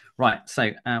 Right,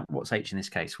 so what's H in this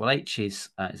case? Well, H is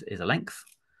a length.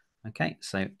 Okay,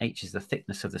 so H is the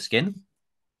thickness of the skin.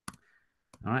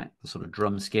 All right, the sort of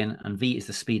drum skin. And V is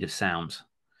the speed of sound.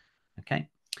 Okay,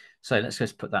 so let's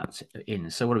just put that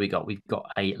in. So what do we got? We've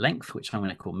got a length, which I'm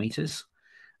going to call meters.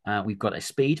 We've got a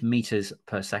speed, meters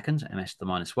per second, ms to the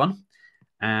minus 1.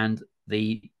 And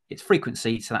its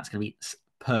frequency, so that's going to be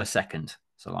per second.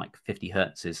 So like 50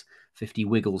 hertz is 50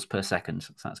 wiggles per second.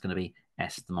 So that's going to be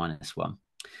s to the minus 1.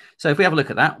 So if we have a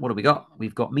look at that, what do we got?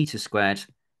 We've got meters squared,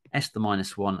 s to the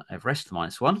minus 1 over s to the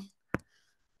minus 1.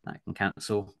 That can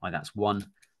cancel. That's 1.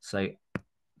 So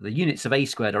the units of a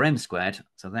squared are m squared.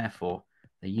 So therefore,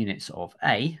 the units of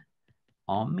a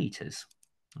are meters.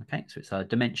 Okay, so it's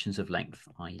dimensions of length,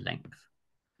 i.e. length.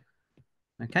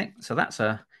 Okay, so that's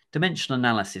a dimensional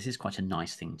analysis is quite a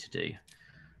nice thing to do.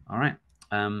 All right,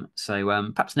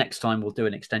 so perhaps next time we'll do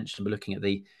an extension. We're looking at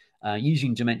the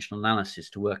using dimensional analysis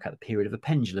to work out the period of a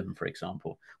pendulum, for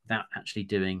example, without actually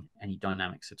doing any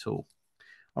dynamics at all.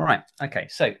 All right, okay,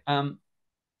 so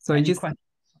sorry, just questions?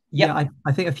 Yeah,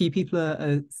 I think a few people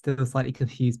are still slightly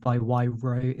confused by why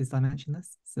rho is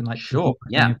dimensionless. So like, sure,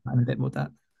 yeah, in a bit more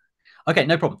depth. Okay,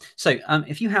 no problem. So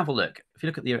if you have a look, if you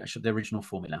look at the original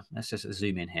formula, let's just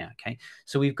zoom in here. Okay,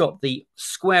 so we've got the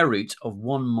square root of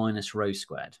 1 minus rho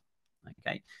squared.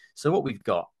 Okay, so what we've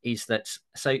got is that.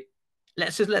 So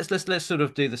let's sort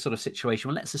of do the sort of situation.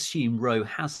 Well, let's assume rho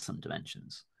has some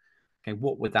dimensions. Okay,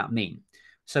 what would that mean?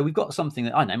 So we've got something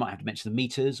that I know might have dimensions of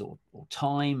meters or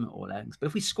time or length, but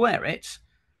if we square it,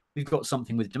 we've got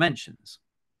something with dimensions.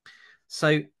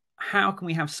 So how can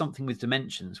we have something with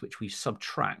dimensions which we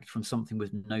subtract from something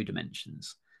with no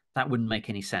dimensions? That wouldn't make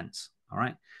any sense. All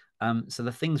right. So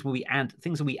the things we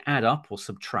add up or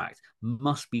subtract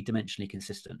must be dimensionally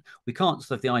consistent. We can't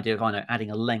sort of the idea of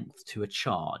adding a length to a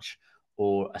charge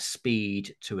or a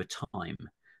speed to a time.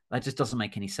 That just doesn't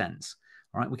make any sense.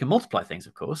 All right. We can multiply things,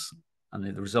 of course, and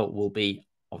the result will be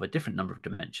of a different number of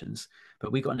dimensions.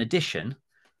 But we've got an addition.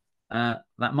 That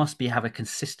must have a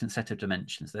consistent set of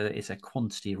dimensions. There is a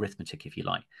quantity arithmetic, if you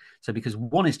like. So because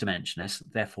 1 is dimensionless,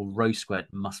 therefore rho squared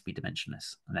must be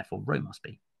dimensionless, and therefore rho must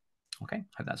be. Okay,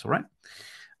 hope that's all right.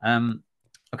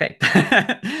 Okay,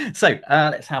 so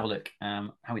let's have a look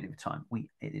how we do with time.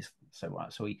 It is so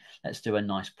right. So let's do a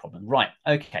nice problem. Right.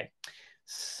 Okay.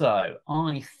 So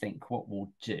I think what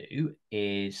we'll do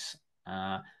is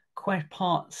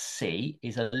part C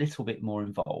is a little bit more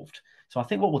involved. So I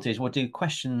think what we'll do is we'll do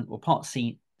part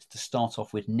C to start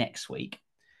off with next week.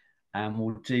 And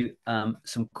we'll do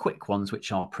some quick ones,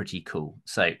 which are pretty cool.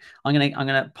 So I'm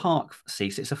gonna park C.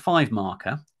 So it's a 5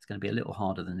 marker. It's going to be a little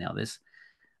harder than the others.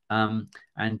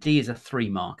 And D is a 3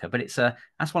 marker, but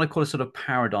that's what I call a sort of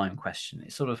paradigm question.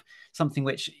 It's sort of something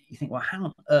which you think, well, how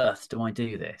on earth do I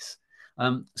do this?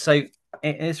 So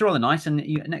it's rather nice. And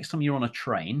next time you're on a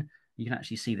train, you can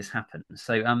actually see this happen.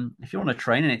 So if you're on a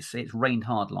train and it's rained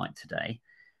hard like today,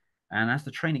 and as the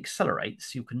train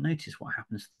accelerates, you can notice what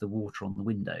happens to the water on the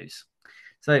windows.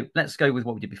 So let's go with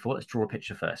what we did before. Let's draw a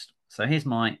picture first. So here's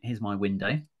my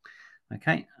window.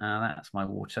 Okay, that's my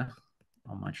water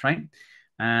on my train.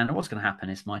 And what's going to happen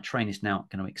is my train is now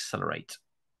going to accelerate.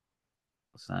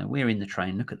 So we're in the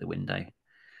train, look at the window.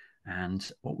 And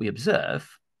what we observe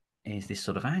is this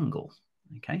sort of angle.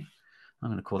 Okay, I'm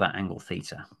going to call that angle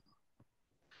theta.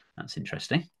 That's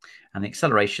interesting. And the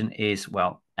acceleration is,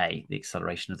 well, the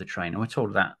acceleration of the train. And we're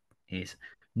told that is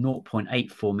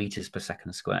 0.84 meters per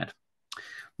second squared.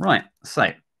 Right,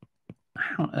 so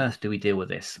how on earth do we deal with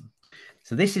this?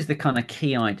 So this is the kind of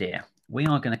key idea. We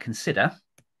are going to consider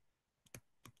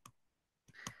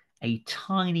a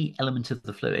tiny element of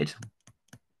the fluid.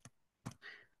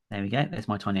 There we go. There's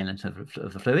my tiny element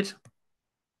of the fluid.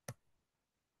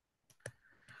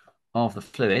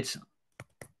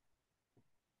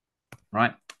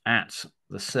 Right, at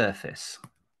the surface.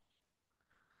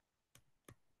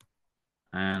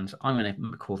 And I'm going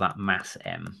to call that mass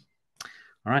m.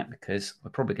 All right, because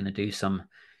we're probably going to do some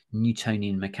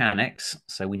Newtonian mechanics.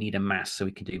 So we need a mass, so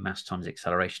we can do mass times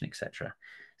acceleration, etc.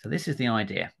 So this is the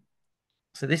idea.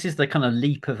 So this is the kind of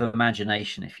leap of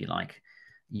imagination, if you like.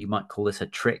 You might call this a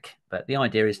trick, but the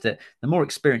idea is that the more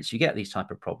experience you get these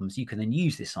type of problems, you can then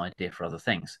use this idea for other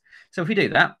things. So if we do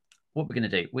that, what we're going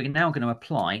to do, we're now going to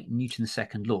apply Newton's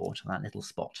second law to that little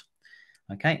spot.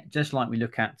 Okay, just like we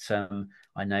look at,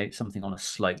 I know, something on a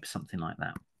slope, something like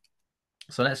that.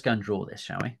 So let's go and draw this,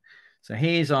 shall we? So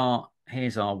here's our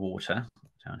water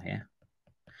down here.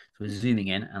 So So we're zooming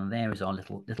in, and there is our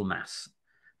little mass,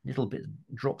 little bit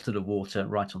drops of the water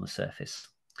right on the surface.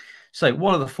 So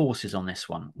what are the forces on this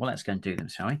one? Well, let's go and do them,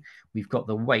 shall we? We've got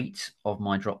the weight of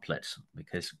my droplet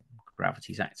because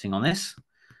gravity's acting on this.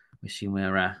 We assume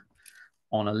we're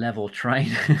on a level train.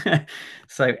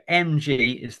 So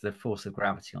mg is the force of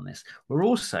gravity on this. We're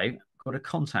also got a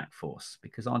contact force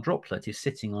because our droplet is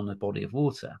sitting on a body of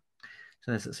water.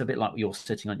 So it's a bit like you're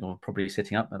probably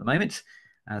sitting up at the moment,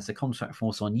 as a contact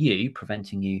force on you,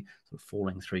 preventing you sort of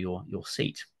falling through your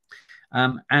seat.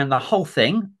 And the whole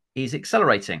thing is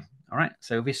accelerating. All right.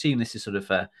 So if we assume this is sort of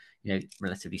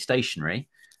relatively stationary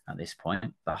at this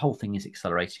point, the whole thing is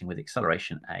accelerating with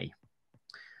acceleration A.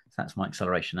 So that's my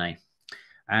acceleration A.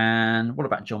 And what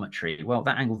about geometry? Well,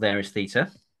 that angle there is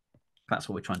theta. That's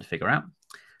what we're trying to figure out.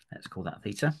 Let's call that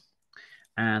theta.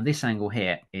 And this angle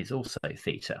here is also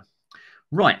theta.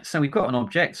 Right, so we've got an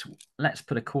object. Let's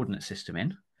put a coordinate system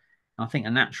in. I think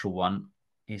a natural one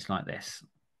is like this.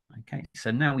 Okay,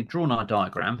 so now we've drawn our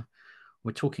diagram.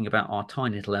 We're talking about our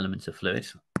tiny little elements of fluid.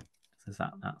 So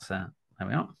there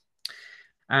we are.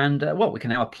 And we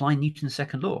can now apply Newton's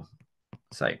second law.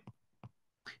 So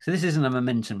this isn't a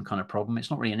momentum kind of problem.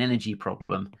 It's not really an energy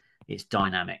problem. It's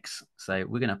dynamics. So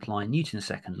we're going to apply Newton's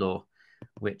second law,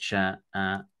 which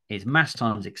is mass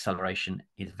times acceleration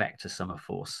is vector sum of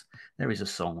force. There is a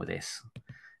song with this.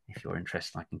 If you're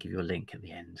interested, I can give you a link at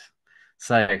the end.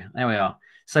 So there we are.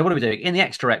 So what are we doing? In the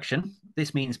x direction,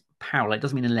 this means parallel. It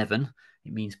doesn't mean 11.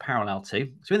 It means parallel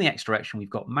to. So in the x direction, we've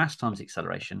got mass times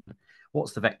acceleration.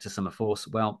 What's the vector sum of force?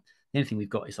 Well, the only thing we've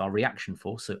got is our reaction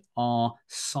force, so r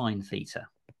sine theta.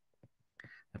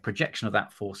 The projection of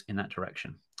that force in that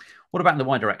direction. What about in the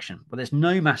y direction? Well, there's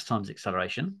no mass times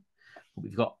acceleration. But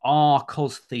we've got r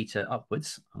cos theta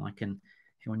upwards. And I can,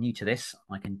 if you're new to this,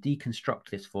 I can deconstruct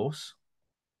this force.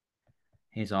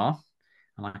 Here's r.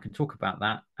 And I can talk about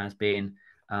that as being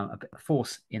a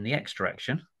force in the x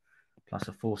direction plus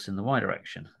a force in the y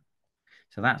direction.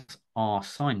 So that's r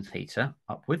sine theta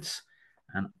upwards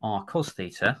and r cos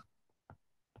theta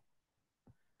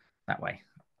that way.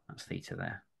 That's theta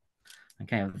there.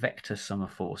 Okay, a vector sum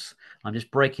of force. I'm just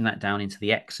breaking that down into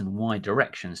the x and y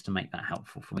directions to make that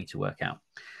helpful for me to work out.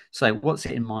 So what's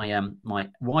it in my my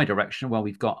y direction? Well,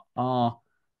 we've got r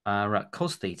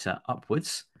cos theta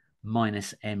upwards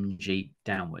minus mg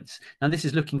downwards. Now, this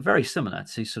is looking very similar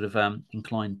to sort of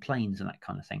inclined planes and that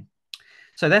kind of thing.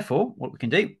 So therefore, what we can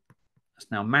do,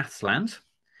 it's now maths land.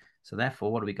 So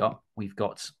therefore, what do we got? We've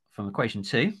got from equation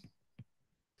 2,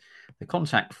 the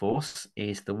contact force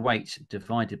is the weight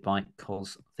divided by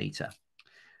cos theta.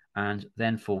 And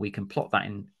therefore, we can plot that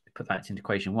in, put that into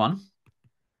equation 1.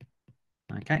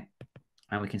 Okay.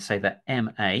 And we can say that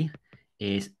MA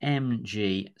is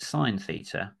mg sine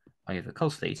theta over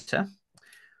cos theta,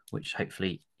 which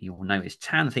hopefully you will know is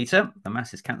tan theta. The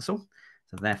masses cancel.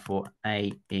 So therefore,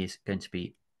 A is going to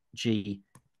be g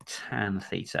tan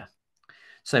theta.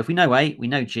 So if we know A, we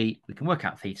know G, we can work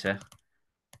out theta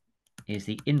is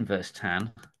the inverse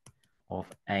tan of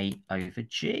A over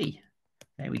G.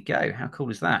 There we go. How cool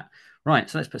is that? Right,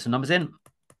 so let's put some numbers in.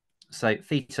 So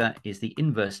theta is the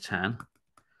inverse tan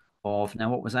of, now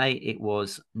what was A? It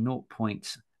was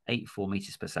 0.84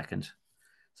 meters per second.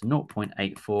 So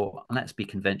 0.84, and let's be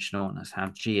conventional, and let's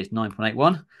have G as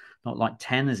 9.81, not like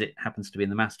 10 as it happens to be in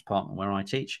the maths department where I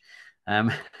teach.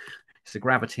 It's a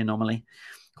gravity anomaly,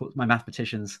 called my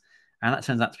mathematicians, and that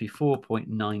turns out to be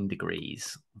 4.9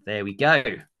 degrees. There we go.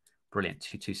 Brilliant,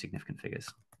 two significant figures.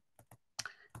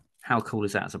 How cool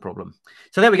is that as a problem?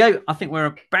 So there we go. I think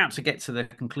we're about to get to the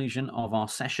conclusion of our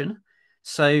session.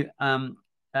 So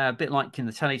a bit like in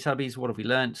the Teletubbies, what have we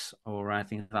learnt? Or I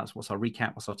think that's what's our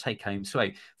recap, what's our take home. So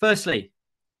firstly,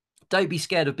 don't be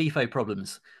scared of BPhO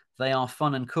problems. They are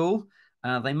fun and cool.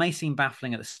 They may seem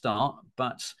baffling at the start,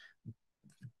 but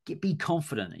be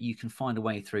confident that you can find a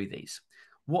way through these.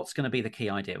 What's going to be the key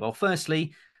idea? Well,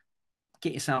 firstly,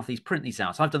 get yourself these, print these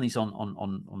out. I've done these on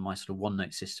my sort of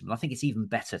OneNote system, but I think it's even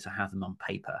better to have them on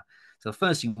paper. So the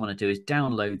first thing you want to do is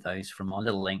download those from our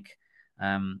little link.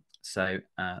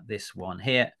 This one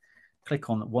here, click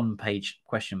on one page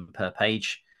question per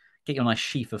page, get your nice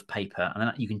sheaf of paper, and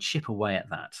then you can chip away at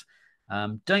that.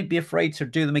 Don't be afraid to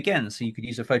do them again. So you could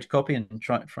use a photocopy and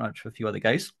try for a few other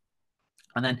goes.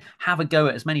 And then have a go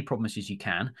at as many problems as you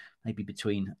can, maybe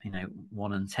between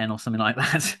 1 and 10 or something like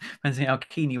that, depends on how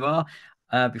keen you are,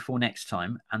 before next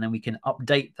time. And then we can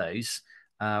update those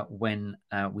when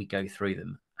we go through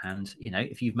them. And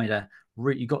if you've made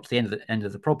you got to the end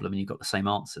of the problem and you've got the same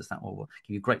answers, that will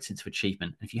give you a great sense of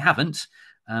achievement. And if you haven't,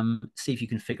 see if you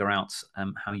can figure out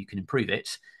how you can improve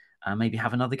it. Maybe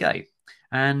have another go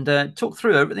and talk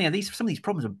through. Some of these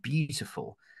problems are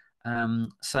beautiful.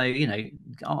 So, you know,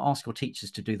 ask your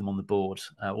teachers to do them on the board,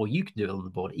 or you can do it on the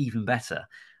board, even better,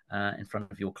 in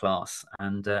front of your class,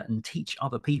 and teach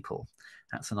other people.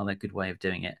 That's another good way of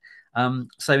doing it.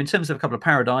 So in terms of a couple of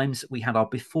paradigms, we had our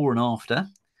before and after.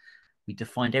 We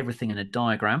defined everything in a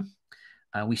diagram.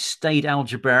 We stayed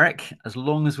algebraic as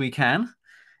long as we can.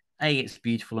 A, it's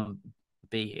beautiful, and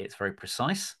B, it's very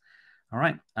precise. All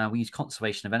right. We use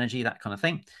conservation of energy, that kind of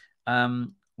thing.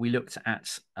 We looked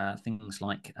at things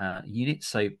like units,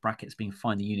 so brackets being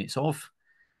find the units of.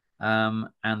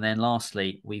 And then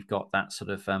lastly, we've got that sort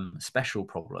of special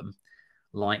problem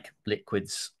like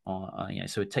liquids are, you know,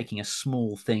 so we're taking a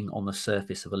small thing on the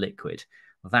surface of a liquid.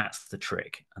 That's the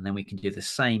trick. And then we can do the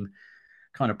same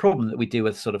kind of problem that we do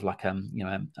with sort of like you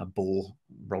know, a ball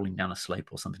rolling down a slope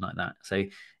or something like that. So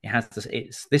it has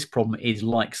this problem is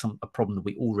like a problem that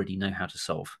we already know how to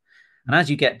solve. And as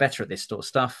you get better at this sort of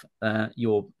stuff,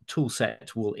 your tool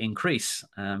set will increase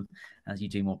as you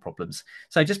do more problems.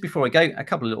 So just before I go, a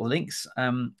couple of little links.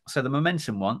 So the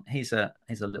momentum one, here's a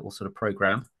little sort of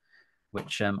program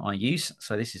which I use.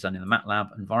 So this is done in the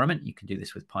MATLAB environment. You can do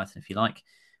this with Python if you like.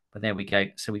 But there we go.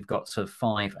 So we've got sort of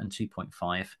 5 and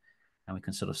 2.5. And we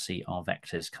can sort of see our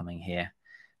vectors coming here.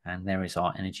 And there is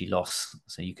our energy loss.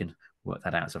 So you can work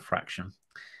that out as a fraction.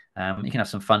 You can have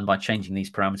some fun by changing these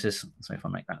parameters. So if I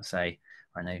make that, say,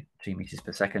 I know 2 meters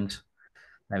per second.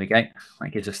 There we go.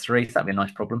 That gives us 3. That'd be a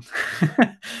nice problem.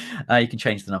 You can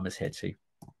change the numbers here too.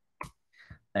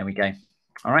 There we go.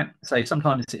 All right. So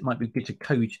sometimes it might be good to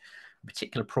code a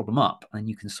particular problem up, and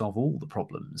you can solve all the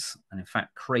problems. And in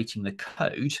fact, creating the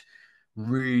code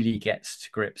really gets you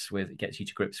to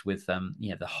grips with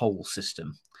you know, the whole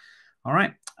system. All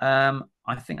right.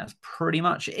 I think that's pretty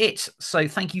much it. So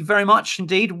thank you very much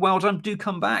indeed. Well done. Do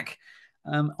come back,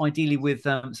 ideally with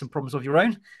some problems of your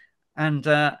own. And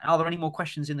are there any more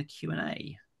questions in the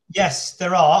Q&A? Yes,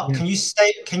 there are. Yeah.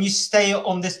 Can you stay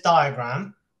on this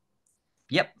diagram?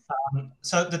 Yep.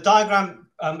 So the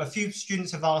diagram, a few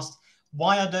students have asked,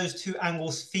 why are those two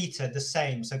angles theta the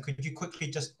same? So could you quickly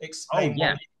just explain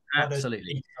why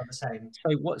absolutely are the same?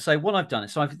 So what I've done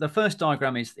is, the first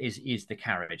diagram is the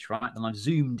carriage, right? And I've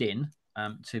zoomed in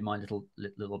to my little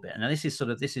bit. And now this is sort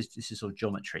of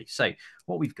geometry. So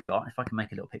what we've got, if I can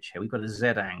make a little picture here, we've got a Z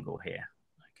angle here.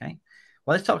 Okay.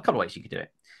 Well, there's a couple of ways you could do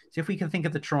it. So if we can think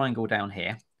of the triangle down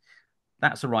here,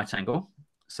 that's a right angle.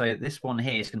 So this one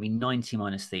here is going to be 90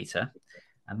 minus theta.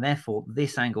 And therefore,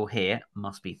 this angle here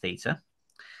must be theta.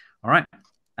 All right.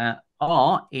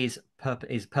 R is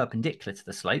perpendicular to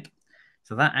the slope.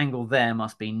 So that angle there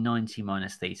must be 90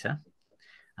 minus theta.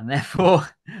 And therefore,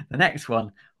 the next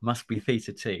one must be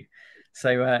theta too.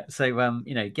 So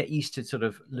you know, get used to sort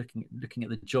of looking at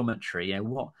the geometry. You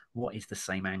know, what is the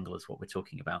same angle as what we're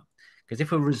talking about? Because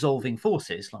if we're resolving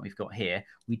forces like we've got here,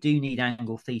 we do need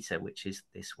angle theta, which is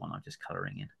this one I'm just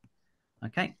colouring in.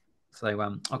 Okay. So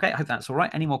okay, I hope that's all right.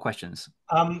 Any more questions?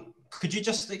 Could you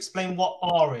just explain what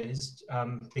R is?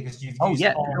 Because you've used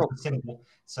R as a symbol.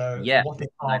 So what is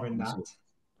R in that?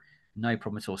 No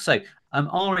problem at all. So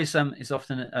R is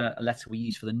often a letter we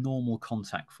use for the normal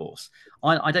contact force.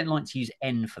 I don't like to use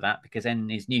N for that because N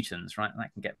is newtons, right? And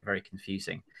that can get very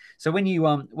confusing. So when you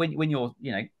when you're,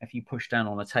 you know, if you push down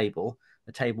on a table,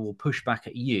 the table will push back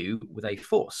at you with a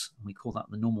force. And we call that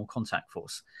the normal contact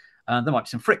force. There might be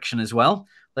some friction as well,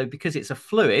 though because it's a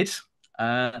fluid,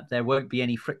 there won't be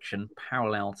any friction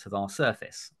parallel to our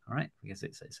surface, all right? Because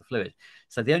it's a fluid.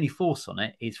 So the only force on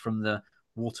it is from the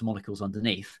water molecules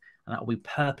underneath, and that will be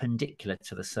perpendicular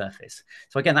to the surface.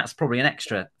 So again, that's probably an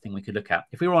extra thing we could look at.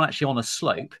 If we were actually on a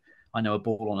slope, I know a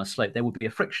ball on a slope, there would be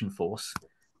a friction force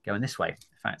going this way.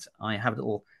 In fact, I have a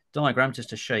little diagram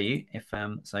just to show you. If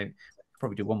so, I'll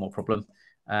probably do one more problem.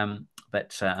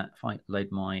 But if I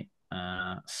load my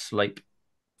slope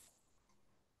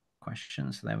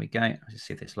question, so there we go. Let's just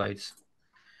see if this loads.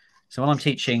 So when I'm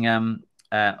teaching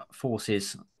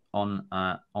forces on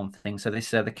things, so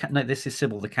this the cat. No, this is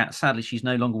Sybil the cat. Sadly, she's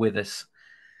no longer with us.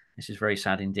 This is very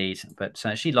sad indeed. But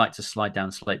she'd like to slide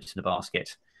down slopes in a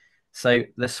basket. So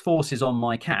there's forces on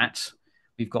my cat.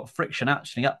 We've got friction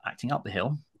actually acting up the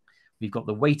hill. We've got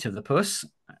the weight of the puss.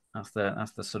 That's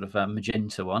the sort of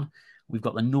magenta one. We've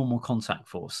got the normal contact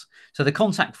force. So the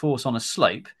contact force on a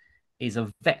slope is a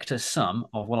vector sum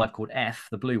of what I've called F,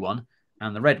 the blue one,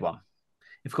 and the red one.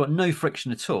 If you've got no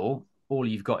friction at all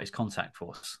you've got is contact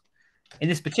force. In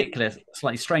this particular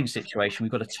slightly strange situation,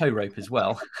 we've got a tow rope as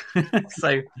well.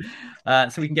 so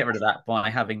we can get rid of that by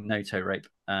having no tow rope.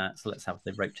 So let's have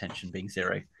the rope tension being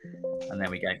 0. And there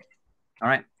we go. All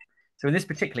right. So in this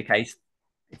particular case,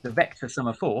 if the vector sum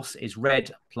of force is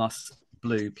red plus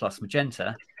blue plus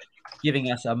magenta,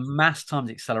 giving us a mass times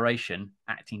acceleration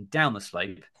acting down the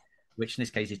slope, which in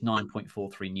this case is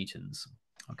 9.43 newtons.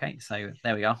 Okay, so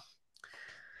there we are.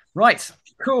 Right,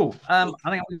 cool. I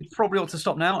think we probably ought to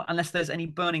stop now, unless there's any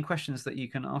burning questions that you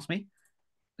can ask me.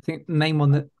 I think the main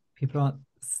one that people are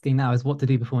asking now is what to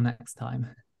do before next time.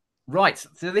 Right,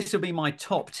 so this will be my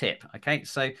top tip. Okay,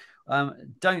 so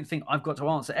don't think I've got to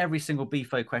answer every single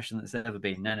BPhO question that's ever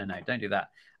been. No, don't do that.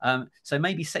 So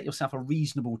maybe set yourself a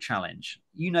reasonable challenge.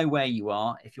 You know where you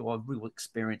are. If you're a real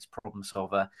experienced problem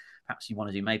solver, perhaps you want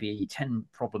to do maybe 10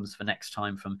 problems for next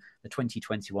time from the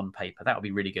 2021 paper. That would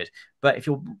be really good. But if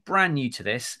you're brand new to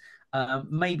this,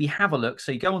 maybe have a look.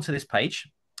 So you go onto this page,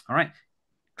 all right,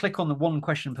 click on the 1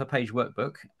 question per page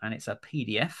workbook, and it's a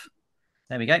PDF.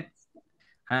 There we go.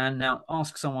 And now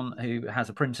ask someone who has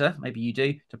a printer, maybe you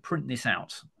do, to print this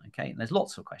out. Okay, and there's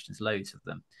lots of questions, loads of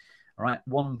them. All right,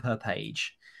 1 per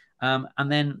page.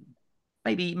 And then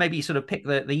maybe sort of pick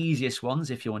the easiest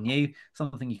ones if you're new,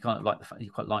 something you quite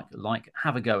like,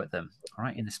 have a go at them. All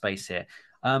right, in the space here.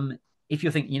 If you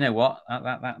think, you know what,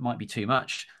 that might be too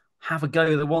much, have a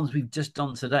go at the ones we've just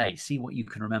done today. See what you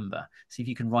can remember. See if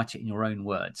you can write it in your own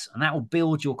words, and that will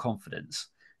build your confidence.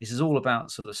 This is all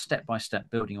about sort of step-by-step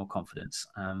building your confidence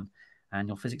and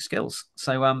your physics skills.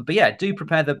 So, but yeah, do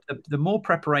prepare. The more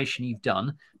preparation you've done,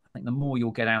 I think the more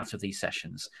you'll get out of these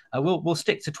sessions. We'll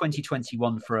stick to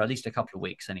 2021 for at least a couple of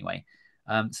weeks anyway.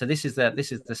 So this is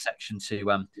the section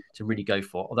to really go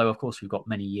for. Although of course we've got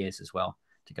many years as well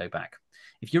to go back.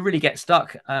 If you really get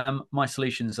stuck, my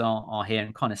solutions are here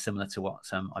and kind of similar to what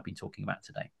I've been talking about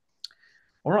today.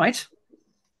 All right.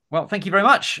 Well, thank you very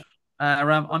much.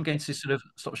 I'm going to sort of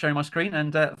stop sharing my screen,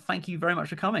 and thank you very much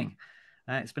for coming.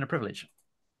 It's been a privilege.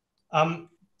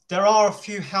 There are a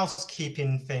few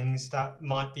housekeeping things that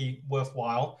might be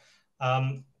worthwhile.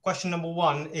 Question number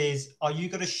 1 is, are you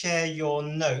going to share your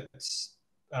notes,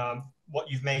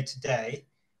 what you've made today?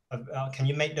 Can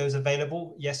you make those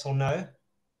available? Yes or no?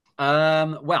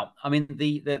 Well, I mean,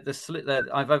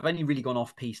 I've only really gone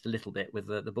off piste a little bit with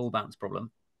the ball bounce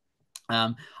problem.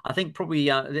 I think probably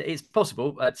it's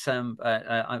possible, but I'll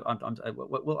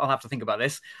have to think about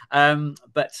this.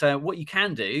 But what you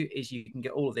can do is you can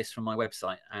get all of this from my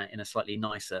website in a slightly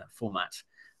nicer format.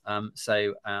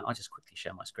 So I'll just quickly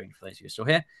share my screen for those of you who are still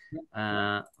here.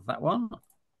 That one.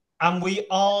 And we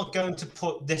are going to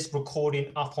put this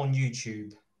recording up on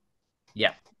YouTube.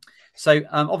 Yeah. So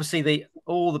obviously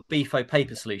all the BPhO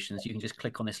paper solutions, you can just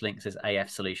click on this link that says AF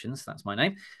Solutions. That's my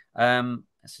name.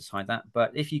 Let's just hide that.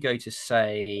 But if you go to,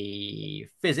 say,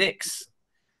 physics,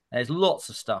 there's lots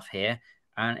of stuff here.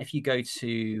 And if you go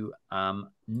to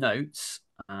notes,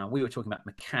 we were talking about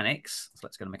mechanics. So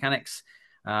let's go to mechanics.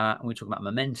 And we're talking about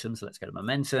momentum. So let's go to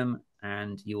momentum.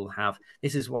 And you'll have,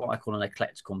 this is what I call an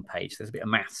eclecticon page. There's a bit of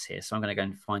maths here. So I'm going to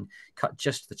go and cut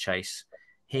just the chase.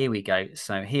 Here we go.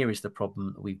 So here is the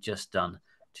problem that we've just done.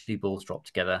 2 balls drop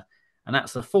together. And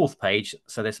that's the 4th page.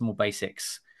 So there's some more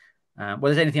basics. Well,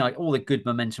 there's anything like all the good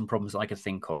momentum problems that I could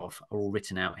think of are all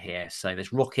written out here. So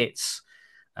there's rockets.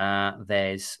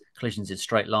 There's collisions in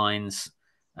straight lines.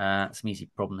 Some easy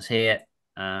problems here.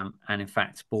 And in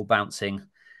fact, ball bouncing.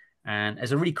 And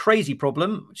there's a really crazy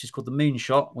problem, which is called the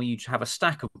moonshot, where you have a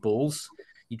stack of balls.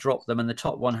 You drop them and the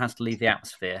top one has to leave the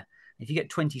atmosphere. If you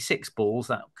get 26 balls,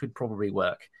 that could probably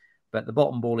work. But the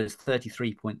bottom ball is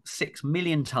 33.6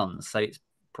 million tons, so it's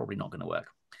probably not going to work.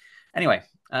 Anyway,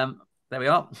 there we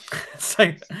are.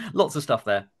 So lots of stuff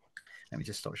there. Let me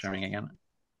just stop sharing again.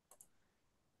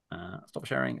 Stop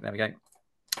sharing. There we go.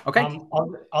 Okay.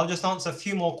 I'll just answer a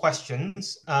few more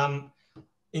questions.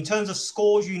 In terms of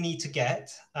scores you need to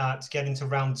get into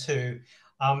round 2,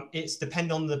 it's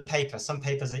dependent on the paper. Some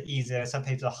papers are easier, some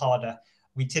papers are harder.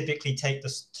 We typically take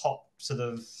the top sort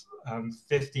of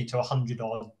 50 to 100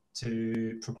 odd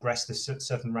to progress to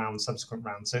certain rounds, subsequent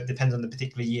rounds. So it depends on the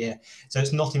particular year. So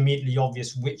it's not immediately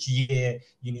obvious which year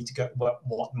you need to go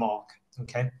what mark.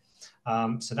 Okay.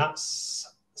 So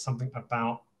that's something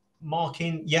about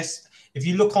marking. Yes. If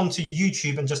you look onto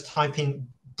YouTube and just type in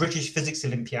British Physics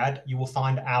Olympiad, you will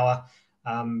find our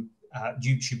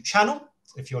YouTube channel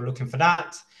if you're looking for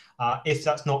that. If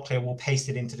that's not clear, we'll paste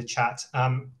it into the chat.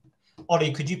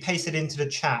 Ollie, could you paste it into the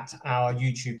chat, our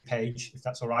YouTube page, if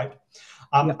that's all right?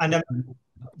 Yeah. And then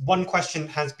one question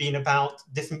has been about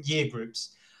different year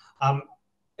groups.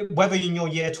 Whether in your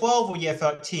year 12 or year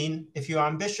 13, if you're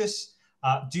ambitious,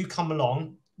 do come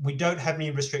along. We don't have any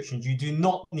restrictions. You do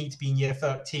not need to be in year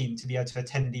 13 to be able to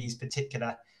attend these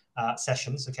particular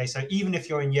sessions. Okay, so even if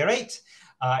you're in year 8,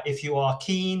 if you are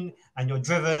keen and you're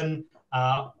driven,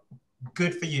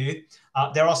 good for you.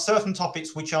 There are certain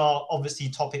topics which are obviously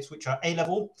topics which are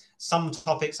A-level. Some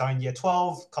topics are in year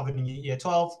 12, covered in year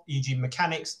 12, e.g.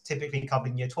 mechanics, typically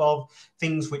covered in year 12.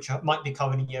 Things which might be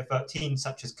covered in year 13,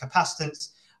 such as capacitance.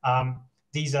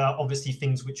 These are obviously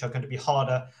things which are going to be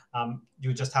harder.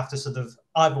 You just have to sort of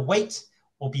either wait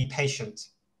or be patient.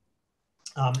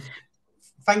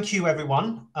 Thank you,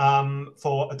 everyone,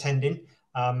 for attending.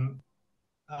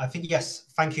 I think,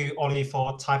 yes, thank you, Ollie,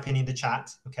 for typing in the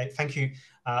chat. Okay, thank you,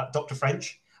 Dr.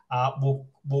 French.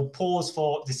 We'll pause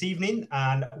for this evening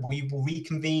and we will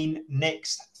reconvene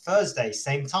next Thursday,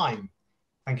 same time.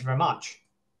 Thank you very much.